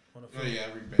probably want to fill. Oh, yeah,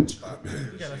 every bench spot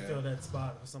matters. You got to yeah. fill that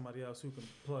spot for somebody else who can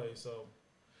play. So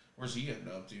Where's he ending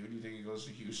up, dude? Do you think he goes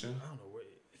to Houston? I don't know where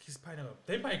he's probably not.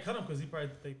 They probably cut him because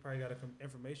they probably got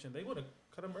information. They would have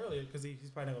cut him earlier because he's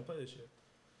probably not gonna play this year.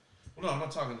 Well, no, I'm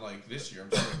not talking like this year. I'm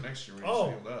talking next year when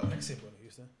Oh, he's healed up. next year going to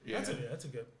Houston. Yeah. That's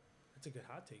a good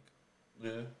hot take.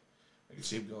 Yeah. I can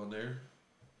see him going there.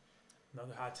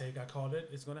 Another hot take. I called it.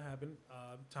 It's going to happen.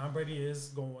 Tom Brady is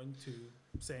going to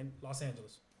Los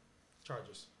Angeles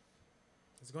Chargers.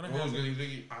 It's going to happen.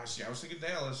 I was thinking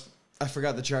Dallas. I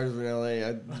forgot the Chargers were in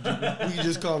LA. We could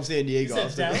just call him San Diego. You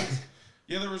said Dallas?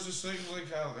 Yeah, there was this thing like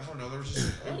I don't know. There was just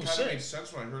it kind of made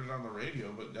sense when I heard it on the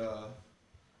radio, but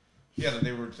yeah, that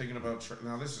they were thinking about.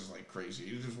 Now this is like crazy.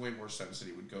 It just way more sense that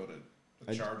he would go to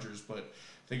the Chargers, but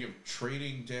think of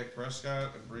trading Dak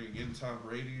Prescott and bringing in Tom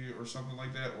Brady or something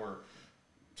like that, or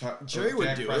Jerry would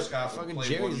Dak do Prescott it. would Fucking play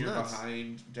Jerry's 1 year nuts.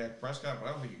 behind Dak Prescott, but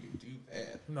I don't think you can do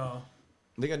that. No.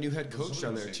 They got a new head coach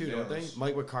down there too, don't they?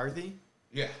 Mike McCarthy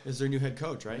Yeah, is their new head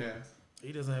coach, right? yeah.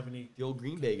 He doesn't have any The old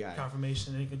Green Bay guy.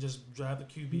 confirmation. He can just drive the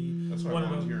QB. That's what one I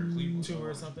of wanted them, here in Cleveland. two so or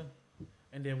much. something.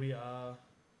 And then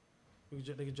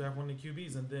they could draft one of the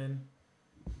QBs and then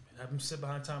have him sit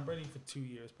behind Tom Brady for 2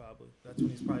 years probably. That's when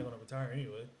he's probably going to retire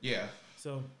anyway. Yeah.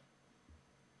 So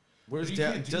Where's You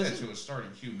Dallas? can't do that to a starting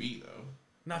QB though.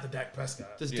 not the Dak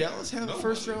Prescott. Does Yeah, Dallas have a nobody.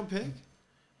 first round pick?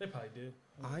 They probably do.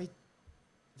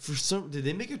 Did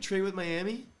they make a trade with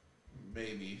Miami?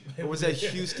 Maybe. Or was that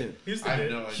Houston? Houston I have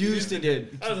did. no idea. Houston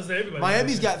did. I was gonna say everybody.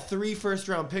 Miami's did. got 3 first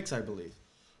round picks, I believe,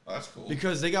 Oh, that's cool.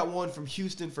 because they got one from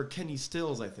Houston for Kenny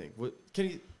Stills, I think. Was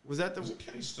that the? Was it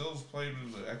Kenny Stills playing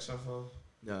in the XFL?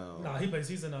 No. Nah, he plays.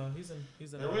 He's in.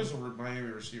 There was a Miami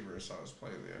receiver I saw was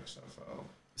playing in the XFL.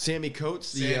 Sammy Coates.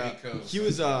 Sammy Coates. He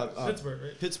was Pittsburgh,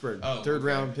 right? Pittsburgh, Oh, third okay.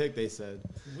 round pick. They said.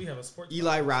 We have a sports.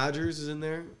 Eli Rogers is in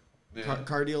there. Yeah.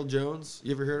 Cardale Jones.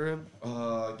 You ever heard of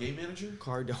him? Game manager?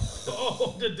 Cardale.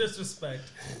 Oh, the disrespect.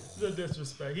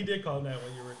 He did call him that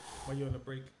when you were in the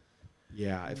break.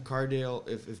 Yeah, if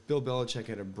Bill Belichick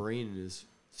had a brain in his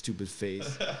stupid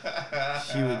face,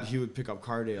 he would pick up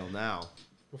Cardale now.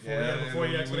 Before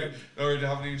he actually. Or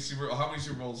how many Super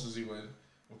Bowls does he win?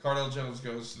 Well, Cardale Jones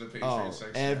goes to the Patriots Oh,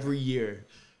 next every year.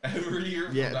 Every year.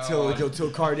 from Yeah, now till on.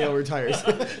 Cardale retires.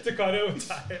 To Cardale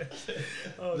retired.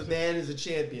 Oh, The man is a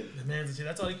champion. the man's a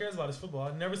that's all he cares about is football.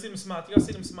 I've never seen him smile. You gotta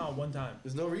see him smile one time.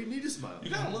 There's no reason need to smile.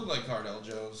 You gotta look like Cardale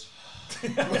Jones.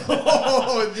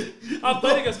 I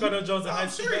played against Cardale Jones in high I'm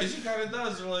school. serious. He kind of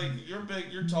does. They're like, you're big,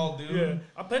 you're tall, dude. Yeah,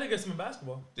 I played against him in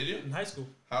basketball Did you? in high school.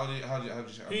 How did you?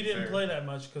 He didn't play that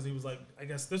much because he was like, I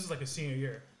guess this was like a senior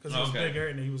year because he was Okay. bigger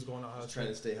and he was going out. Just trying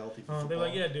to stay healthy for They're football.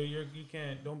 like, yeah, dude, you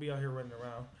can't, don't be out here running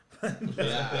around.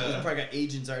 Yeah, he's probably got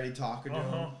agents already talking to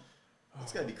him. Uh-huh.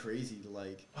 It's gotta be crazy to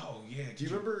like. Oh yeah. Do you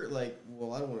remember like?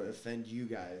 Well, I don't want to offend you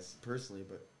guys personally,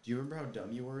 but do you remember how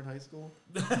dumb you were in high school?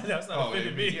 That's not Oh,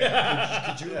 offending yeah, me.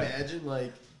 yeah. Could you imagine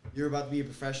like you're about to be a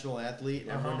professional athlete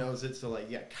and everyone Uh-huh. knows it? So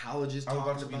like, yeah, colleges I was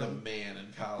talking about to be about the it. man in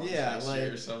college Yeah, next like-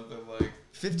 year or something like.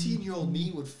 15-year-old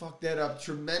me would fuck that up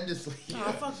tremendously.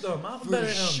 Nah, fuck them. I'm For better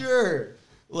than him. sure.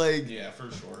 Like, Yeah,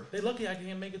 for sure. They lucky I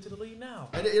can't make it to the league now.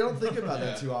 you don't think about Yeah.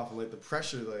 that too often. Like the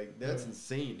pressure, like that's Yeah.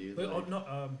 insane, dude. But, Like- oh,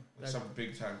 no, Like some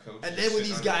big time coach. and just then when sitting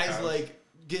these on the guys couch. like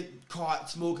get caught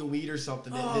smoking weed or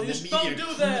something, Oh, and you the don't media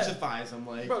do that. crucifies them.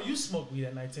 Like, bro, you smoke weed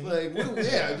at 19. like what,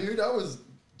 yeah, dude, I was,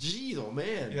 geez, oh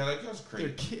man. Yeah, that guy's crazy.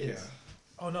 They're kids.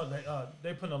 Oh no,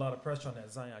 they're putting a lot of pressure on that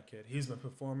Zion kid. He's been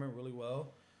performing really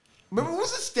well. Remember, what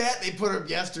was the stat they put up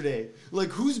yesterday? Like,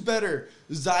 who's better,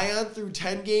 Zion through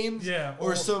 10 games? Yeah,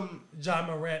 Or or some... John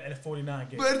Morant at 49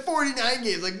 games. But at 49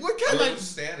 games, like, what kind What of...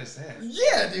 stat is that?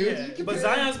 Yeah, dude. Yeah, you but compare-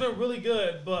 Zion's been really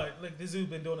good, but like this dude's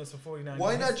been doing this for 49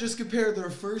 Why games. not just compare their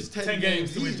first 10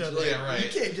 games to each? each other? Like, Yeah, right. You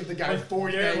can't give the guy But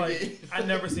 49 they're, like, games. I've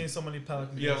never seen so many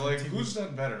Pelicans. Yeah, games on like TV. who's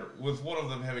done better with one of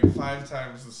them having 5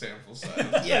 times the sample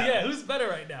size? yeah, who's better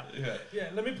right now? Yeah. Yeah,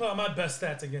 let me put on my best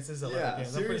stats against his 11 Yeah,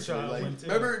 games. I'm pretty seriously. sure I Like, win too.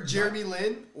 remember Jeremy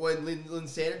Lin when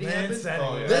Linsanity happened? Insanity.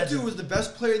 Oh, yeah. That dude was the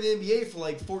best player in the NBA for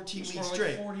like 14 He weeks scored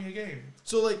straight. like 40 a game.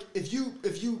 So like if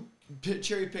you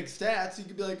cherry pick stats, you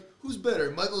could be like, who's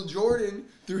better, Michael Jordan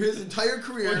through his entire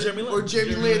career, Or Jeremy Lin. or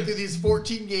Jeremy Jeremy Lin Lin. through these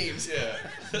 14 games? Yeah.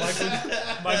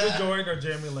 Michael Jordan or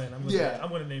Jeremy Lin. Yeah. I'm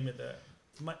gonna name it that.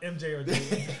 My MJ or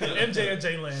MJ or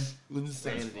Jay Lin.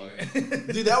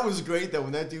 Linsanity. Dude, that was great though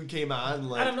when that dude came on.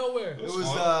 Like, Out of nowhere. it was It was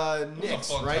a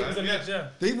Knicks, fun right? time. It was a Yeah. Knicks, yeah.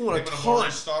 They won a Him and ton.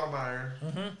 Amari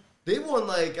Stoudemire. They won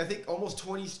like I think almost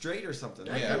 20 straight or something.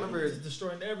 Like, Yeah. I remember He's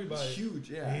destroying it everybody. was huge.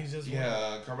 Yeah. He's just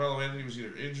Yeah, Carmelo Anthony was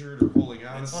either injured or holding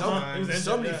out at the he time. was injured.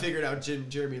 Somebody yeah. figured out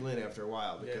Jeremy Lin after a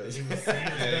while Yeah, because he was- Yeah,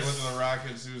 he went to the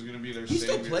Rockets. He was going to be their he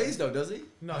still savior. plays though, does he?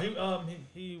 No,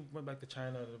 he went back to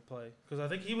China to play because I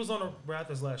think he was on the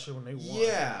Raptors last year when they won.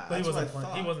 Yeah, but he that's what I wasn't playing.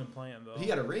 He thought. wasn't playing though. He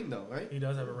got a ring though, right? He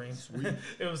does have a ring.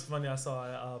 It was funny. I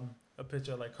saw a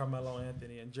picture of like Carmelo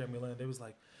Anthony and Jeremy Lin. They was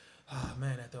like, "Ah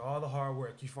man, after all the hard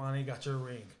work, you finally got your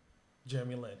ring,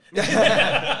 Jeremy Lin."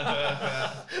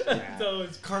 So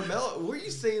it's, Carmelo, were you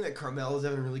saying that Carmelo's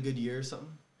having a really good year or something?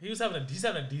 he's having a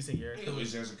decent year. He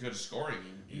always has a good scoring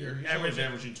year. He's Average- always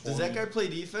averaging 20. Does that guy play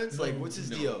defense? Like, what's his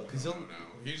deal? Because No. he'll.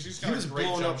 He's he got was a great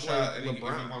blowing jump up shot, like and if he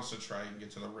LeBron. wants to try and get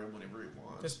to the rim whenever he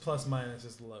wants. His plus minus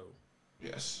is low.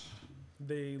 Yes.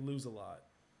 They lose a lot.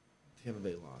 Tampa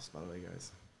Bay lost, by the way,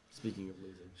 guys. Speaking of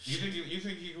losing. You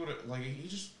think he would like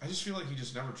I just feel like he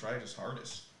just never tried his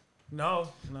hardest. No.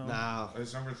 Nah. I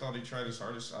just never thought he tried his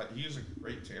hardest. He is a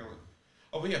great talent.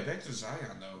 Oh, but yeah, back to Zion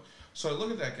though. So I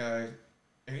look at that guy,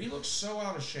 and he looks so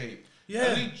out of shape. Yeah.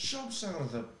 And he jumps out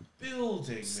of the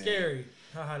building, man. Scary.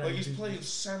 How high that Like he's dude- playing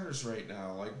centers right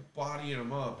now, like bodying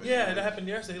him up. And Yeah, like, that happened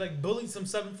yesterday. He like bullied some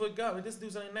 7-foot guy. Like this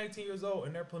dude's only 19 years old,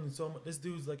 and they're putting so much. This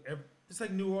dude's like, it's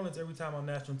like New Orleans every time on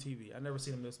national TV. I never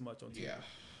seen him this much on TV. Yeah.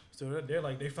 So they're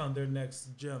like they found their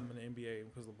next gem in the NBA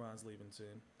because LeBron's leaving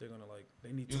soon. They're gonna like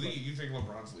they need to You think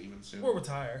LeBron's leaving soon? or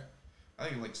retire. I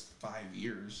think in like 5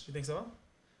 years. You think so?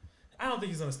 I don't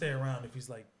think he's gonna stay around if he's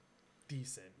like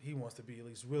decent. He wants to be at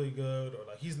least really good, or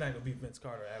like he's not gonna be Vince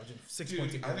Carter averaging 6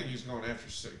 points a Dude, game. I think he's going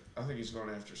after 6. I think he's going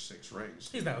after 6 rings.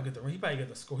 He's not gonna get the ring. He probably get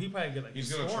the score. He probably get like.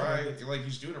 He's gonna scoring. try, like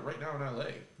he's doing it right now in LA.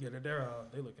 Yeah, they're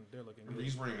looking good.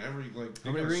 He's bringing every like.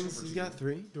 How many rings he's got?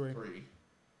 3? Three.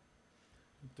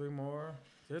 Three more.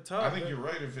 They're tough. I think They're- you're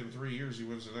right. If in 3 years he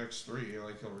wins the next 3,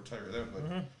 like he'll retire them. But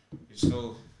Mhm. he's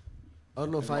still I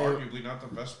don't know if I. arguably not the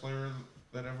best player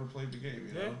that ever played the game.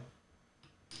 You Yeah. know.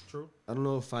 True. I don't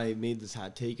know if I made this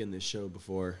hot take in this show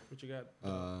before, What you got?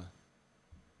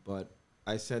 but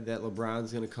I said that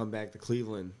LeBron's gonna come back to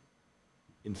Cleveland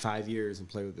in 5 years and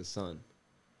play with his son.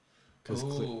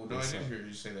 Oh no, I didn't hear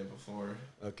you say that before.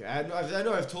 Okay, I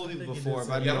know I've told I people think you before, did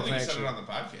but I say Yeah, I don't don't know think if you said it actually. on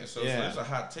the podcast. So Yeah. there's a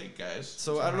hot take, guys.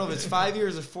 So I don't know if it's 5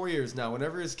 years or 4 years now.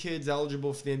 Whenever his kid's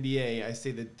eligible for the NBA, I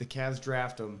say that the Cavs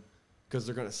draft him because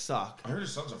they're gonna suck. I heard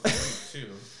his son's a 40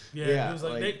 too. Yeah, Yeah, he was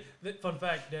like, like- fun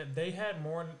fact that they had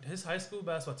more. His high school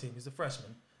basketball team, he's a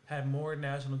freshman, had more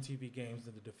national TV games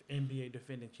than the NBA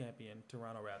defending champion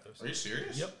Toronto Raptors. Are you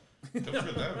serious? Yep. Good for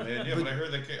them, man. Yeah, but I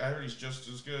heard he's just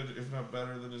as good, if not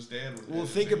better, than his dad. Well,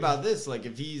 think about this: like,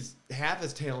 if he's half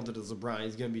as talented as LeBron,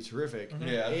 he's gonna be terrific.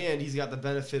 Yeah. And he's got the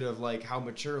benefit of like how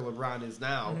mature LeBron is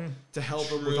now to help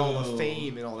him with all the True.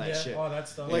 fame and all that yeah, shit. all that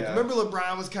stuff. Like, Yeah. remember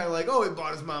LeBron was kind of like, oh, he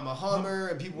bought his mom a Hummer,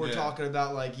 and people were Yeah. talking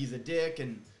about like he's a dick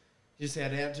and he just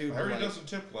had an attitude. I but, heard like, he doesn't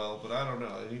tip well, but I don't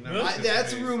know. He never Really? tipped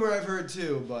that's a me. rumor I've heard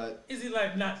too, but Is he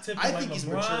like not tipping I like think he's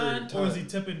matured LeBron, a or is ton. he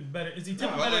tipping better? Is he No,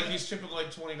 tipping but better? like he's tipping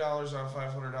like $20 on a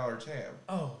 $500 tab.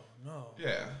 Oh no,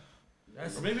 Yeah.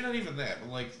 that's. Or maybe not even that,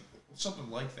 but like something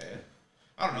like that.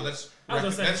 I don't know. That's I was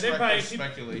gonna say that's they probably. reckless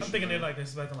speculation. I'm thinking they're though. like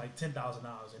expecting like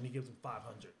 $10,000, and he gives them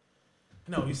 $500.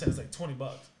 No, you said it's like $20.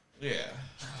 Yeah.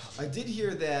 I did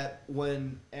hear that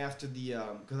when after the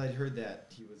because I'd heard that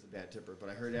he was a bad tipper, but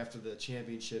I heard after the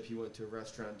championship he went to a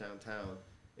restaurant downtown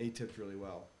and he tipped really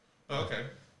well. Oh, okay.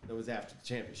 That was after the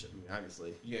championship, I mean,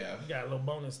 obviously. Yeah. You got a little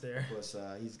bonus there. Plus,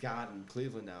 he's got in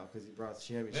Cleveland now because he brought the That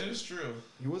championship. is true.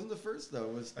 He wasn't the first though.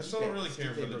 It was I still don't really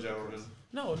care for the gentleman.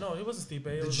 No, it wasn't Stipe.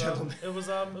 It The was gentleman. it was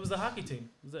the hockey team.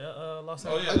 It was Los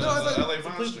Oh Angeles. yeah, I know, I the thought- LA the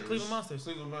Monsters. Cleveland Monsters.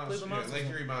 Cleveland Monsters. Cleveland Yeah, Monsters. Lake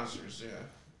Erie Monsters.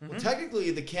 Yeah. Well,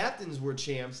 technically, the Captains were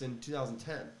champs in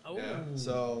 2010. Oh, Yeah.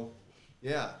 So,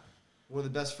 yeah, one of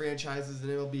the best franchises in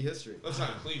MLB history. That's not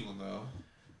Cleveland though.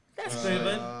 that's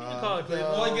Cleveland. You can call it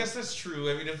Cleveland. Well, I guess that's true.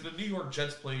 I mean, if the New York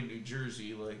Jets play in New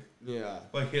Jersey, Yeah.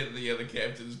 the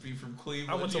Captains be from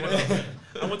Cleveland. I went to you one. know?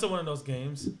 I went to one of those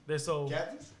games. They're so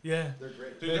Captains? yeah. They're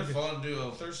great. Dude, they're fun,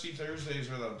 dude. Thirsty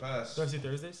Thursdays are the best. Thursday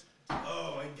Thursdays.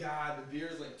 Oh my God, the beer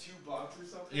is like $2 or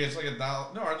something. Yeah, it's like $1.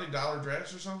 No, are they dollar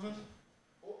drafts or something?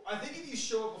 Well, I think if you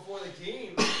show up before the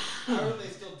game, I don't know if they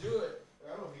still do it. I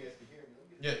don't know if you guys can hear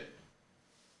me. Yeah.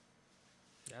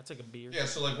 Yeah, I'll take a beer. Yeah,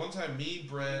 so like one time me,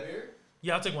 Brett. Beer?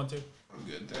 Yeah, I'll take one too. I'm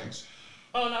good, thanks.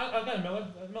 Oh no, I've got a Miller.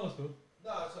 Miller's cool.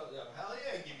 No, it's not. Yeah, hell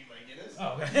yeah, I give you my Guinness.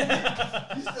 Oh, okay.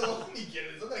 You still owe me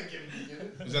Guinness. I'm not giving you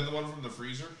Guinness. Is that the one from the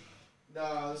freezer?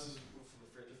 No, this is from the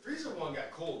fridge. The freezer one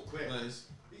got cold quick. Nice.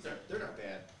 They're not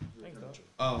bad. Thanks, though.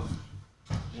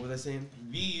 What was I saying?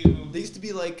 You. They used to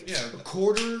be like Yeah. a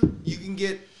quarter. You can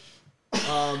get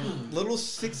little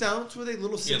 6 ounce, were they?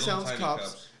 Little 6 little ounce tiny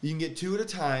cups. You can get 2 at a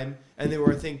time, and they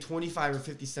were I think 25 or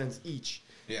 50 cents each.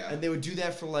 Yeah. And they would do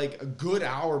that for like a good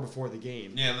hour before the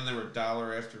game. Yeah, and then they were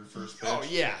 $1 after first pitch. Oh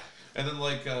yeah. And then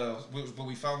but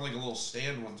we found like a little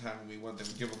stand one time when we went. They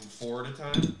would give them 4 at a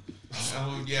time.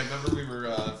 Yeah, remember we were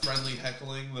friendly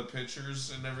heckling the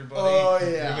pitchers and everybody. Oh,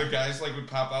 yeah. And the guys like would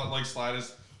pop out and like slide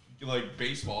us like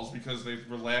baseballs because they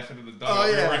were laughing in the dugout. Oh,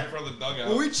 We were yeah. right in front of the dugout.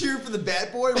 Were we cheering for the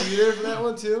Bat Boy? Were you there for that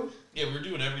one too? Yeah, we were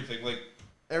doing everything. Like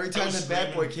Every time was the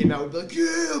Bat Boy screaming. came out, we'd be like,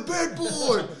 "Yeah, Bat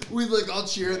Boy!" We'd like all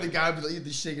cheer, and the guy would be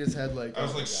like, shaking his head like. I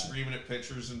was oh my like God. screaming at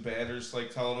pitchers and batters,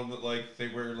 like telling them that like they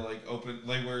wear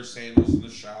they wear sandals in the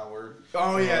shower.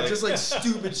 Oh yeah, Like- just like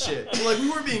stupid shit. Well, like we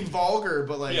were being vulgar,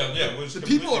 but like Yeah, it was the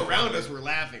people completely around funny. us were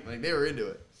laughing. Like they were into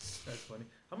it. That's funny.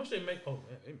 How much they make? Oh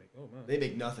man, they make. Oh man. They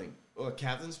make nothing. Oh, a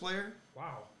captain's player,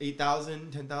 Wow.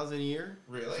 8,000, 10,000 a year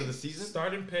Really? for the season.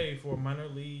 Starting pay for minor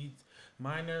leader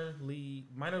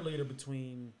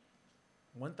between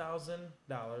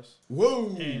 $1,000 Whoa.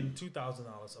 and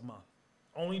 $2,000 a month,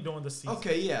 only during the season.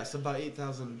 Okay, yeah, so about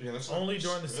 8,000. Yeah, that's Only not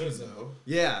during the good, season. though.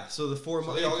 Yeah, so the 4 So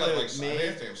months they all got play like like they May.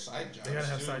 have to have side jobs. They gotta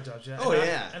have too. side jobs, yeah. Oh, And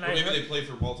yeah. And Or I maybe heard, they play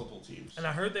for multiple teams. and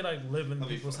I heard they like live in That'd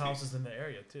be people's funny. houses in the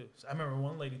area too. So I remember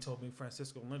one lady told me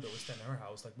Francisco Lindor was staying in her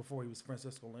house. Like before he was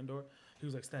Francisco Lindor, he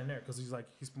was like staying there because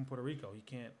he's from Puerto Rico. He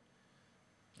can't.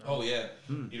 Oh yeah,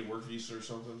 need a work visa or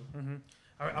something. Hmm.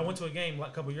 I went to a game like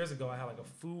a couple years ago. I had like a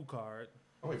food card.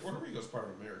 Oh wait, Puerto Rico's part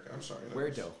of America. I'm sorry. that Where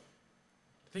was- though?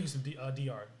 I think it's from DR.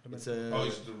 It's Dominican. a. Oh,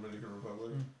 he's the Dominican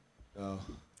Republic. Oh,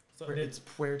 So it's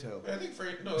Puerto. I think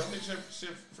San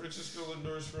Francisco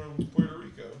Lindor's from Puerto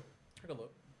Rico. take a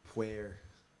look. Puer.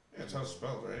 Yeah, that's how it's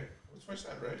spelled, right? What's my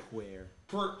side, right? Puer.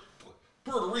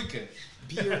 Puerto Rican.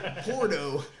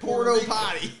 Porto. Porto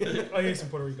potty. Oh, yeah, he's from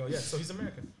Puerto Rico. Yeah, so he's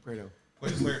American. Puerto.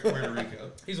 Puerto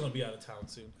Rico. He's gonna be out of town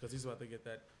soon because he's about to get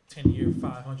that 10-year,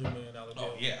 $500 million deal.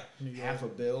 Oh yeah. in New York. Half a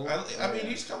bill. I mean,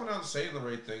 he's coming out and saying the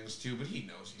right things too, but he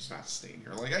knows he's not staying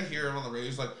here. Like I hear him on the radio,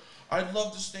 he's like, "I'd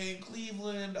love to stay in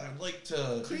Cleveland. I'd like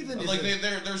to." Cleveland like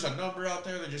isn't- there's a number out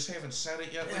there. They just haven't said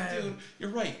it yet. Yeah. Like, dude, you're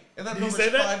right. And that Did he number's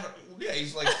say that? 5. Yeah,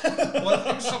 he's like, well,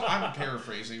 it was I'm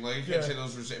paraphrasing. Like I can't Yeah. say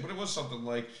those were saying, but it was something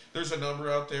like, "There's a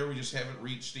number out there. We just haven't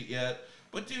reached it yet."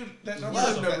 But dude, that number.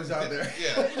 lot of numbers out there.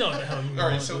 Yeah. You know what the hell you All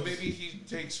right, want, so dude. maybe he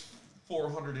takes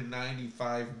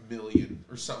 495 million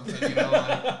or something. You know,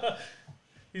 like,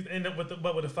 He's end up with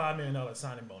with a $5 million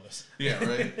signing bonus. yeah,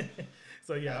 right.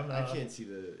 So yeah, I'm I not can't see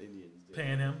the Indians doing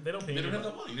paying him. They don't pay They him. don't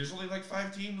have the money. There's only like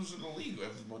 5 teams in the league who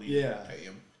have the money Yeah. to pay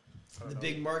him. The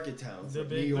big market towns. The Like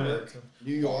big New York, market.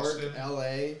 New York, Boston.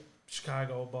 L.A.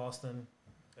 Chicago, Boston.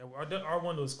 Our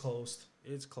window is closed.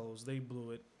 It's closed. They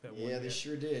blew it. That one Yeah, they year.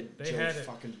 sure did. They Joe had it.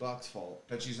 fucking Buck's fault.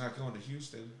 Bet she's not going to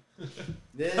Houston.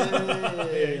 Yeah, he's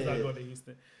not Yeah. going to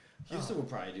Houston. Houston will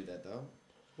probably do that though.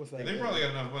 What's They probably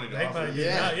got enough money to They offer. probably him. did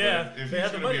Yeah. not, yeah. If They he's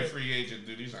had the going to be money. a free agent,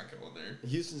 dude, he's not going there.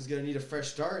 Houston's gonna need a fresh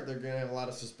start. They're gonna have a lot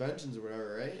of suspensions or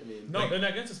whatever, right? I mean, No, they're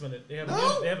not getting suspended. They have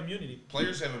No? they have immunity.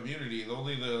 Players have immunity.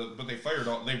 But they fired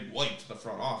all. They wiped the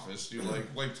front office, dude.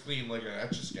 Like wiped clean like an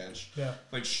Etch-a-Sketch. Yeah,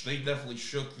 Like they definitely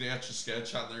shook the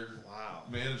Etch-a-Sketch on their wow,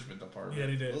 management department. yeah,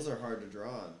 they did. those are hard to draw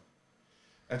on.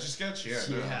 Etch-a-Sketch, yeah.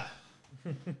 no. Yeah,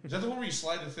 Is that the one where you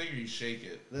slide the thing or you shake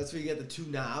it? that's where you get the two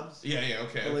knobs. Yeah, yeah,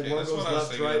 okay. And, like okay. one That's goes what I was left,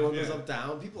 thinking right, of, one yeah. goes up,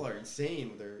 down. People are insane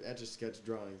with their Etch-a-Sketch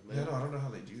drawings, man. Yeah, no, I don't know how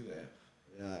they do that.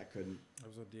 Yeah, I couldn't. That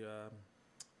was the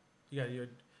you got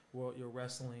your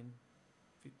wrestling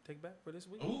take back for this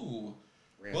week. Ooh.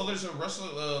 Well, there's a wrestling.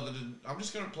 I'm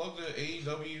just gonna plug the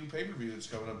AEW pay-per-view that's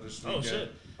coming up this Oh weekend.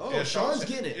 shit! Oh, Yeah, Sean's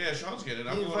getting it. Yeah, Sean's getting it.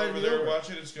 I'm He going invited over me there over.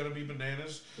 watching. It's gonna be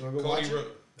bananas. You wanna go watch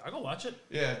it? I go watch it.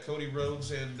 Yeah, Cody Rhodes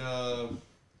and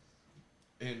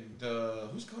And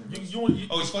who's Cody Rhodes? You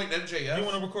He's fighting MJF. You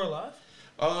want to record live?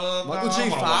 Michael I J.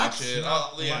 wanna Fox? watch it.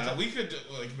 Watch Yeah, it. we could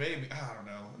maybe. I don't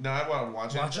know. No, I want to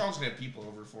watch it. Watch it? Sean's gonna have people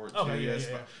over for it too. Okay,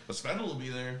 yeah. But Spendle will be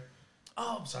there.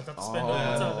 Oh, so I thought the spend.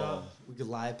 What's up, dog? We could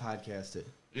live podcast it.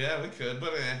 Yeah, we could,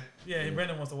 but Yeah,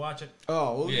 Brandon wants to watch it.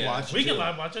 Oh, we'll Yeah. watch it. We can too.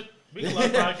 live watch it. We can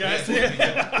live podcast.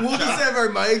 We'll just have our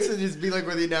mics and just be like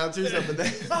we're the announcers up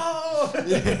there. Oh.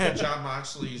 Yeah. John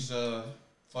Moxley's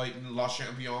fighting La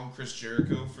Champion Chris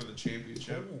Jericho for the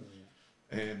championship.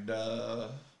 And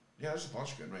there's a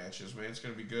bunch of good matches, man. It's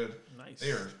gonna be good. Nice.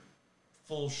 They are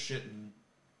full shitting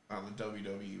on the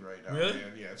WWE right now, Really?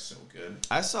 man. Yeah, it's so good.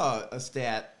 I saw a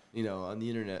stat, on the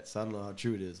internet, so I don't know how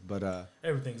true it is, but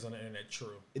Everything's on the internet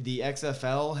true. the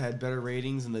XFL had better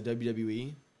ratings than the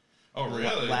WWE Oh,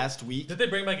 really? last week. Did they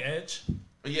bring back Edge?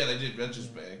 Yeah, they did. Edge is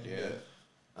back. Yeah.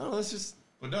 I don't know. It's just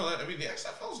But no, the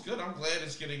XFL is good. I'm glad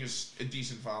it's getting a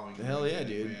decent following. hell yeah,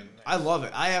 dude. Man. I love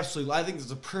it. I think it's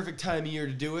a perfect time of year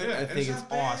to do it. Yeah, I and think it's not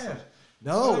bad. awesome.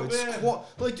 No, Not it's bad.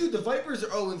 like, dude, the Vipers are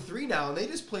 0-3 now, and they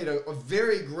just played a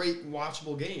very great,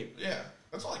 watchable game. Yeah,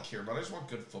 that's all I care about. I just want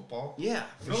good football. Yeah,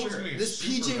 for No one's sure. gonna get This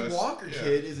super PJ best. Walker Yeah.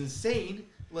 kid is insane.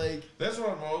 Like, That's what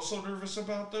I'm also nervous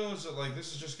about, though, is that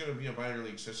this is just going to be a minor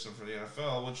league system for the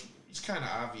NFL, which is kind of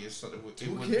obvious that it would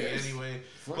Who be cares? anyway.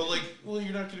 Fuck But it.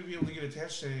 you're not going to be able to get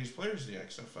attached to any of these players in the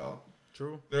XFL.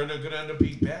 True. They're going to end up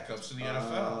being backups in the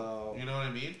Oh. NFL. You know what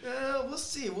I mean? we'll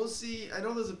see. We'll see. I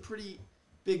know there's a pretty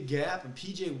big gap, and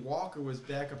PJ Walker was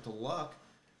back up to Luck,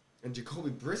 and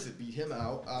Jacoby Brissett beat him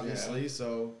out, obviously. Yeah.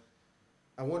 So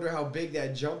I wonder how big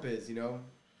that jump is. Like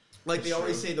That's they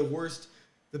always true. say,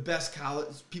 the best college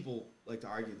people like to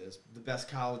argue this. The best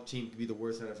college team could be the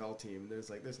worst NFL team. And there's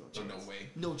no chance. No way.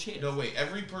 No chance. No way.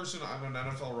 Every person on an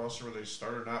NFL roster, whether they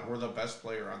start or not, were the best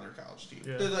player on their college team.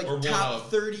 Yeah. They're like Or one top of.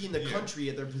 30 in the Yeah. country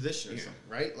at their position or Yeah. something,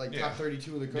 right? Like Yeah. top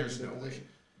 32 in the country There's at no their way. position.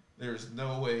 There's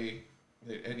no way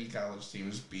that any college team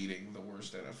is beating the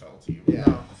worst NFL team. Yeah.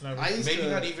 No, never. I used Maybe to,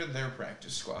 not even their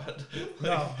practice squad.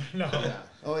 No. Yeah.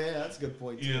 Oh yeah, that's a good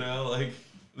point. Too. You know,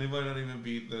 they might not even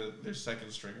beat their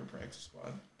second stringer practice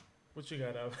squad. What you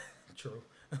got up? True.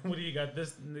 What do you got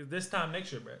this time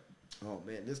next year, Brett? Oh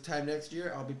man, this time next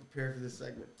year I'll be prepared for this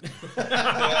segment. That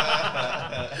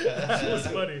was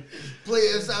funny. Play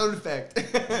a sound effect.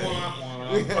 What's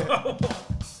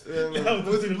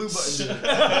the blue button?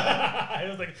 I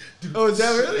was like, dude. Oh, is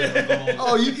that really?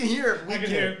 Oh, you can hear it. We I can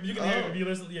hear it. You can hear it Oh. if you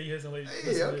listen. Yeah, you listen late. Hey,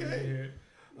 Listen late, okay. you can hear it.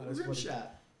 Oh, that's Rim funny.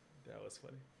 shot. That was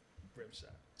funny. Rim shot.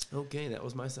 Okay, that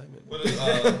was my segment. What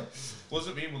does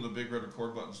it mean when the big red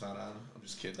record button's not on? I'm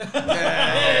just kidding.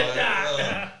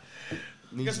 I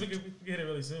guess we can hit it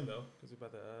really soon though, because we're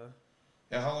about to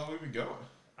Yeah, how long have we been going?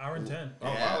 hour and 10. Oh,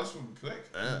 Yeah. wow, this one quick.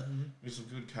 Uh, We had some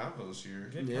good combos here.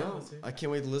 Good yeah, comments here. I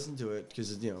can't wait to listen to it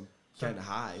because it's kind of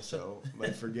high, so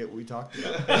might forget what we talked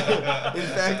about. In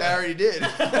fact, I already did.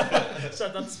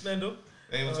 Shout out to Spendle.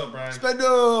 Hey, what's up, Brian?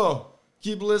 Spendo,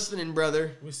 keep listening,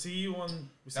 brother. We see you on.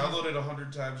 Download it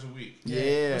 100 times a week.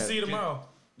 Yeah. We'll see you tomorrow.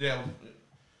 Yeah.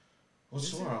 What's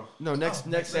tomorrow? No, next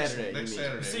Saturday. Next you mean,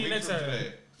 Saturday. See you week next from Saturday.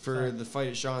 today. for the fight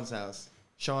at Sean's house.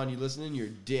 Sean, you listening? You're a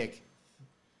dick.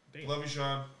 Damn. Love you,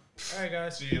 Sean. All right,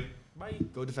 guys. See you. Bye.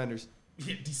 Go Defenders.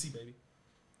 Yeah, DC, baby.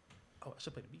 Oh, I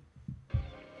should play the beat.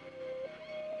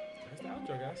 That's the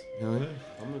outro, guys. I'm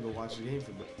gonna go watch the game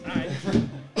for a bit. All right.